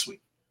invite this week.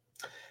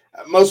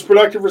 Most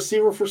productive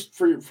receiver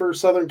for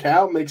Southern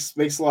Cal makes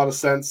a lot of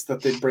sense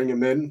that they bring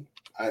him in.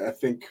 I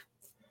think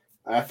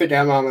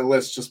I'm on my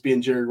list just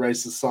being Jerry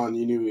Rice's son.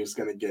 You knew he was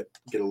going to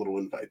get a little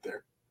invite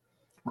there.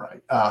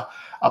 Right.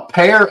 A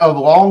pair of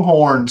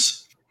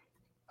Longhorns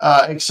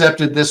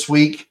accepted this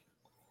week.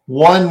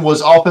 One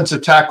was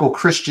offensive tackle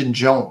Christian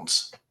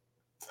Jones.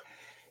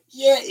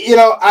 Yeah,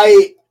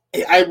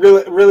 I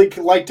really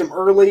liked him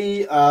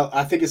early.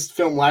 I think his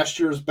film last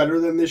year is better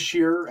than this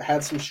year.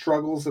 Had some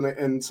struggles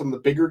in some of the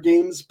bigger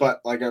games,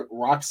 but like a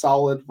rock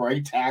solid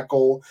right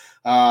tackle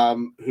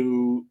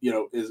who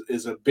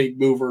is a big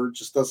mover,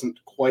 just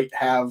doesn't quite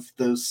have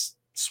those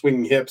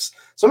swinging hips.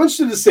 So I'm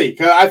interested to see.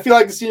 I feel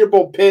like the Senior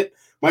Bowl pit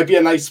might be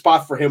a nice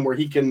spot for him where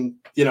he can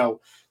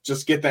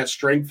just get that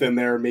strength in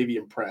there and maybe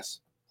impress.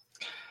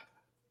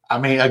 I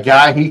mean, a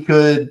guy he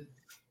could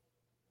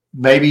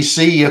maybe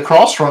see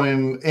across from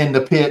him in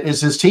the pit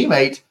is his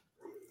teammate.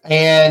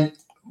 And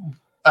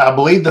I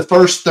believe the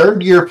first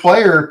third-year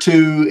player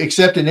to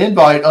accept an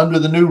invite under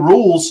the new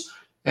rules,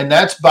 and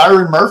that's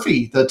Byron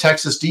Murphy, the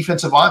Texas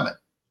defensive lineman.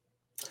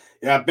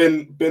 Yeah,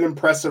 been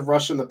impressive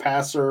rushing the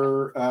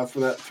passer for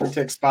that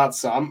three-tech spot.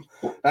 So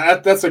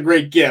that's a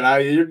great get.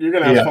 You're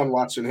going to have fun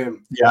watching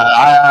him. Yeah,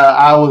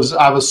 I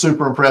was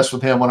super impressed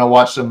with him when I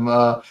watched him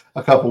a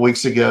couple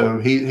weeks ago.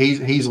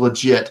 He's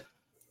legit.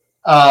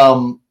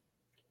 Long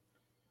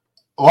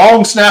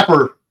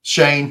snapper,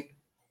 Shane.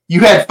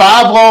 You had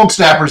 5 long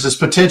snappers as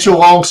potential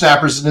long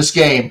snappers in this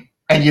game,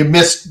 and you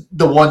missed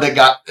the one that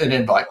got an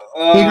invite.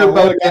 Peter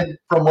Bogan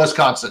from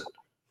Wisconsin.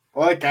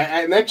 Like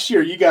next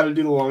year, you got to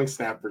do the long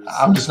snappers.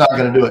 I'm just not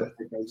going to do it.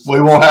 We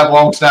won't have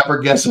long snapper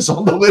guesses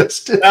on the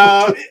list.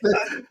 No,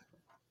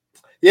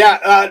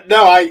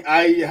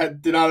 I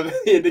did not have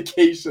the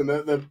indication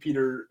that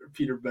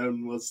Peter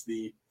Bone was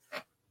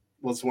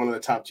one of the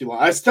top 2 long.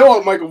 I still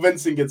hope Michael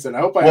Vincent gets in.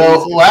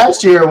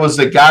 Last year was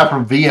the guy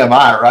from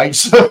VMI, right?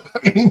 So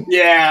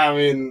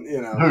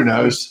who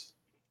knows?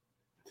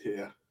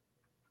 Yeah.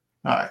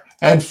 All right,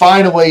 and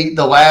finally,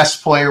 the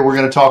last player we're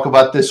going to talk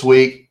about this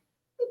week.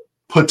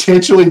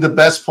 Potentially the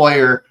best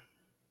player,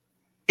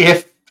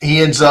 if he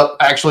ends up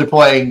actually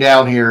playing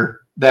down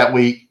here that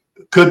week,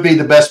 could be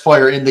the best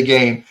player in the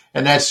game,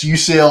 and that's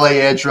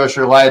UCLA edge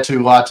rusher Laiatu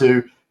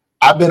Latu.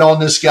 I've been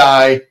on this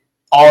guy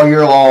all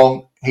year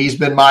long. He's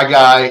been my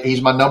guy.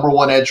 He's my number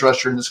 1 edge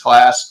rusher in this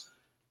class.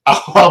 I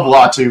love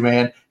Latu,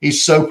 man.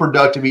 He's so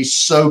productive. He's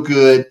so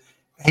good.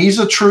 He's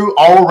a true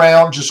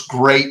all-around, just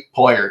great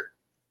player.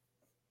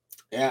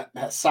 Yeah,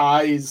 that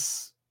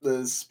size,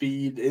 the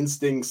speed,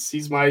 instincts.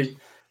 He's my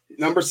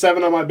number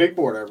 7 on my big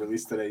board I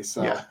released today.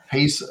 So yeah,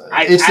 it's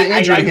the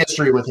injury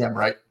history with him,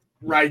 right?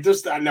 Right.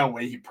 There's no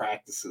way he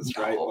practices,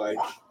 right? Like,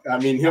 I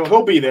mean,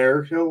 he'll be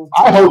there.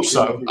 I hope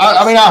so.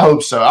 I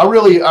hope so. I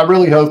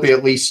really hope he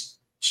at least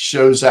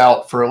shows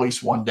out for at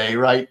least one day,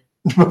 right?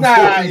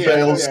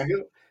 He'll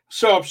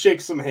show up,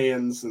 shake some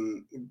hands,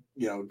 and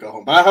go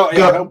home. But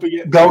I hope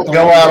he go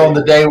out on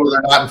the day where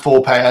they're not in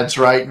full pads,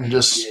 right? And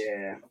just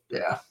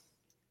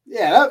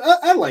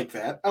I like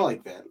that.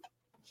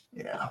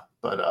 Yeah,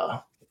 but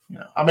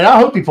I mean, I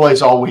hope he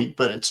plays all week,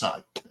 but it's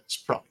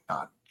probably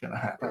not going to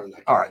happen.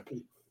 All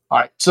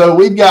right. So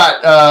we've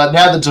got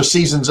now that the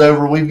season's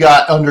over, we've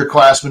got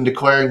underclassmen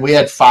declaring. We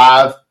had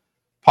 5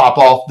 pop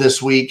off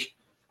this week,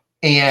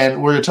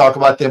 and we're going to talk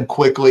about them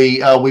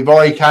quickly. We've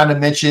already kind of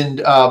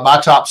mentioned my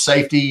top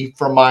safety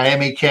from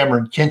Miami,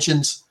 Cameron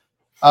Kinchins,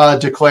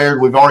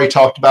 declared. We've already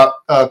talked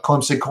about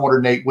Clemson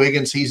corner Nate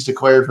Wiggins. He's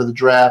declared for the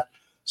draft.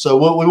 So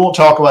we won't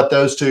talk about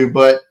those two,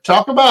 but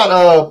talk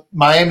about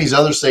Miami's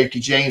other safety,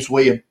 James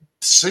Williams,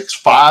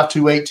 6'5",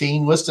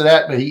 218, listed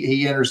at, but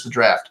he enters the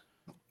draft.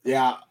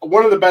 Yeah,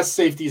 one of the best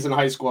safeties in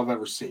high school I've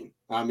ever seen.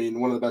 I mean,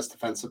 one of the best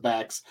defensive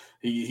backs.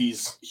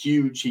 He's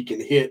huge. He can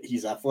hit.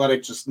 He's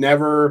athletic. Just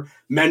never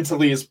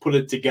mentally has put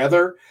it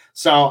together.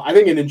 So I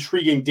think an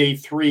intriguing day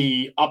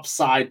 3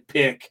 upside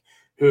pick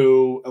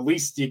who at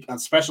least on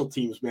special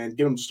teams, man,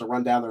 get him just to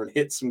run down there and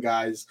hit some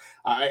guys.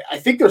 I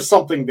think there's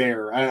something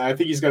there. I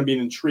think he's going to be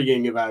an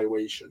intriguing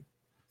evaluation.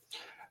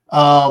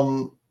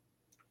 An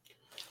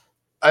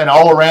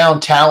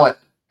all-around talent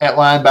at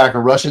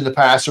linebacker, rushing the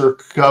passer,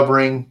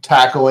 covering,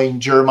 tackling,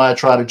 Jeremiah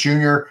Trotter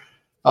Jr.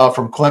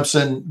 From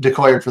Clemson,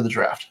 declared for the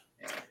draft.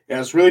 Yeah,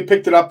 it's really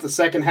picked it up the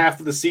second half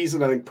of the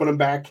season. I think put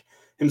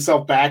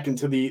himself back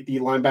into the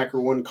linebacker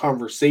 1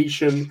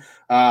 conversation.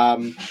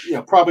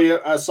 Probably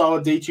a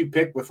solid day 2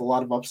 pick with a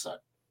lot of upside.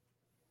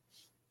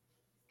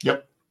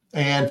 Yep.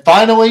 And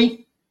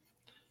finally,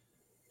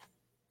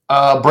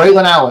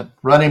 Braylon Allen,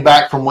 running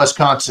back from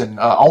Wisconsin,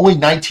 only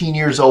 19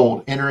 years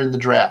old, entering the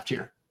draft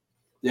here.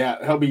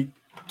 Yeah, he'll be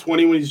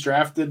 20 when he's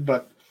drafted,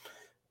 but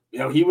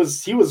he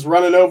was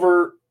running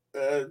over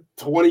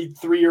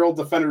 23-year-old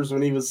defenders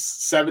when he was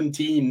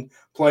 17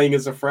 playing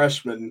as a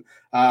freshman.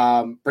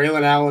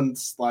 Braylon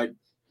Allen's like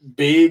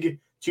big,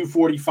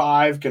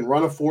 245, can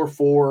run a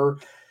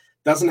 4.4,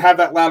 doesn't have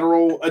that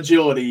lateral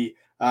agility,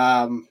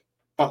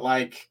 but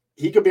like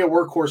he could be a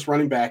workhorse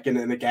running back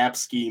in a gap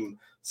scheme.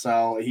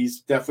 So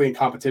he's definitely in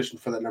competition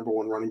for that number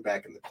 1 running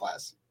back in the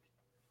class.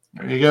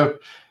 There you go.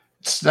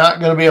 It's not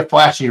going to be a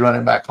flashy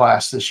running back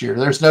class this year.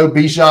 There's no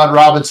Bijan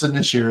Robinson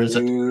this year, is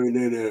it?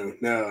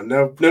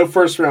 No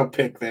first round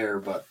pick there,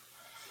 but.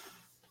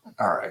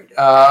 All right.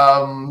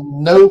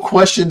 No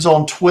questions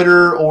on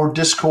Twitter or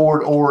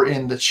Discord or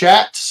in the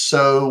chat,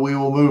 so we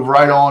will move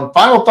right on.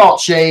 Final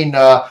thoughts, Shane.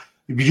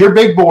 Your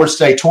big boards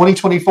stay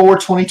 2024,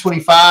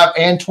 2025,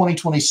 and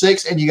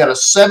 2026, and you got a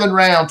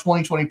 7-round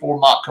 2024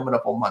 mock coming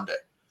up on Monday.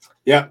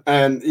 Yeah,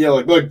 and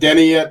look,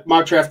 Denny at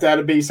Mock Draft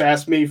Database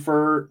asked me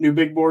for new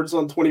big boards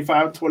on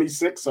 25 and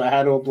 26, so I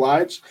had to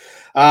oblige.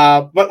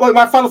 But look,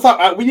 my final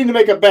thought, we need to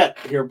make a bet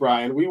here,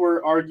 Brian.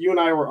 You and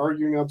I were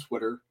arguing on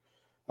Twitter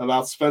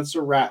about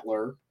Spencer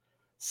Rattler.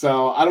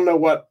 So I don't know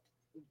what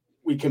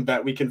we can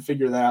bet. We can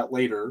figure that out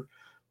later.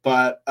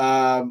 But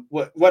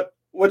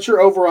what's your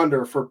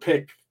over-under for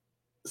pick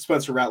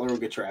Spencer Rattler will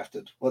get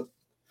drafted? What,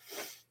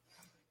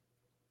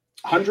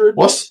 100?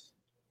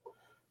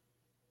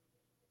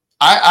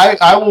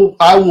 I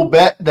will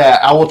bet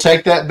that. I will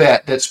take that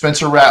bet that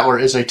Spencer Rattler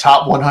is a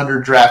top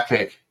 100 draft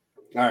pick.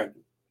 All right.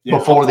 Yeah,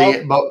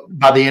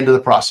 by the end of the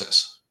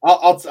process.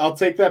 I'll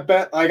take that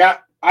bet. Like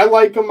I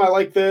like him. I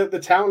like the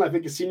talent. I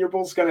think the Senior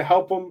Bowl is going to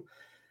help him.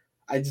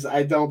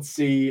 I don't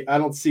see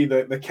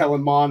the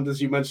Kellen Mond,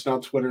 as you mentioned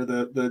on Twitter,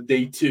 the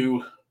day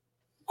 2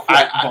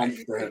 bump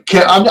for him.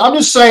 I'm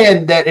just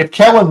saying that if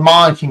Kellen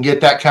Mond can get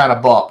that kind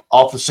of bump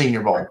off the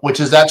Senior Bowl,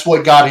 that's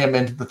what got him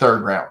into the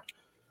 3rd round.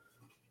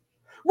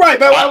 Right,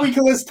 but we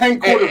can list 10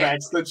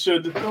 quarterbacks that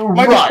should.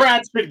 Michael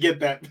Pratt should get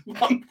that.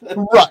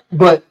 Right,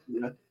 but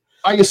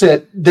like I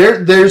said,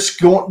 there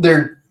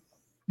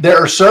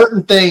are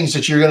certain things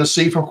that you're going to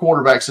see from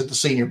quarterbacks at the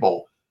Senior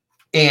Bowl,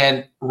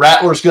 and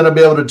Rattler's going to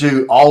be able to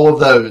do all of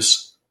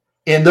those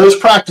in those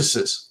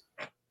practices,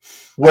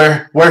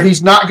 where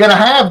he's not going to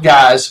have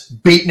guys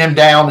beating him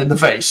down in the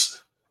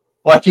face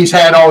like he's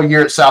had all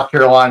year at South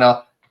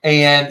Carolina,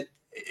 and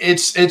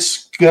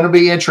it's going to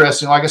be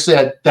interesting. Like I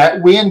said,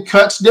 that wind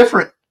cuts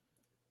different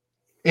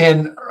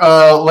in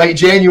late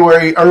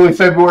January, early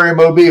February in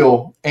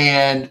Mobile,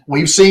 and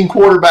we've seen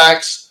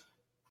quarterbacks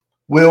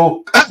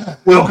will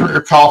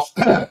cough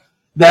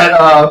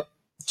that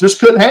just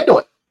couldn't handle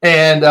it,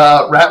 and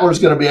Rattler's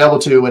going to be able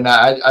to, and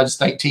I just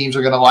think teams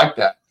are going to like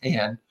that,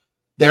 and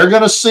they're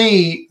going to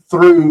see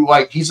through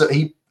like he's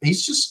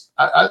just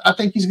I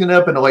think he's going to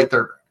end up in the late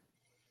 3rd round.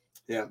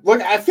 Yeah.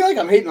 Look, I feel like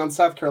I'm hating on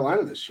South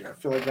Carolina this year.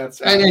 I feel like that's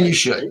and you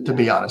should, to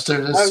be honest.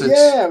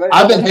 yeah,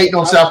 I've been hating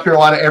on South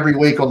Carolina every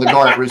week on the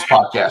Garnet Roots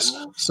podcast,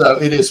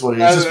 so it is what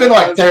it is. It's been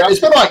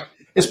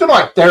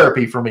like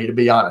therapy for me, to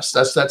be honest.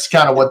 That's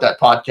kind of what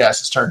that podcast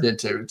has turned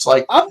into. It's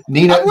like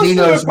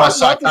Nino's my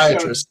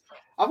psychiatrist.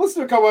 I've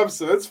listened to a couple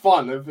episodes. It's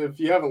fun. If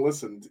you haven't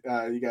listened,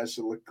 you guys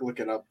should look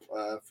it up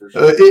for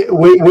sure.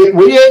 We ain't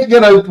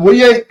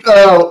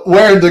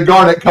wearing the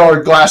garnet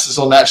colored glasses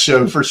on that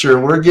show for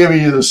sure. We're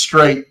giving you the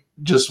straight,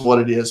 just what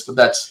it is. But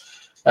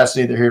that's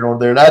neither here nor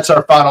there. That's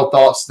our final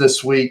thoughts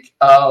this week.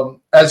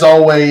 As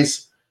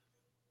always,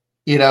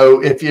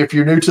 if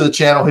you're new to the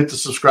channel, hit the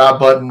subscribe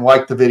button,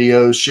 like the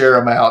videos, share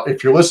them out.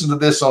 If you're listening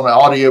to this on an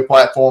audio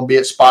platform, be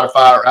it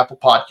Spotify or Apple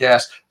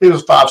Podcasts, leave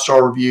us a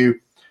 5-star review.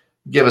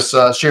 Give us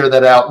share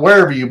that out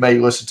wherever you may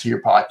listen to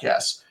your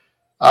podcasts.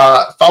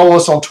 Follow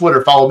us on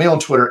Twitter. Follow me on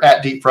Twitter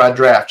at Deep Fried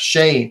Draft.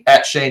 Shane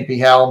at Shane P.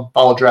 Hallam.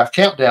 Follow Draft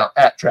Countdown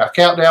at Draft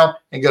Countdown,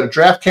 and go to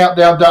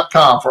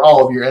draftcountdown.com for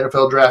all of your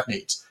NFL draft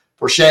needs.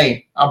 For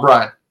Shane, I'm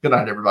Brian. Good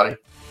night, everybody.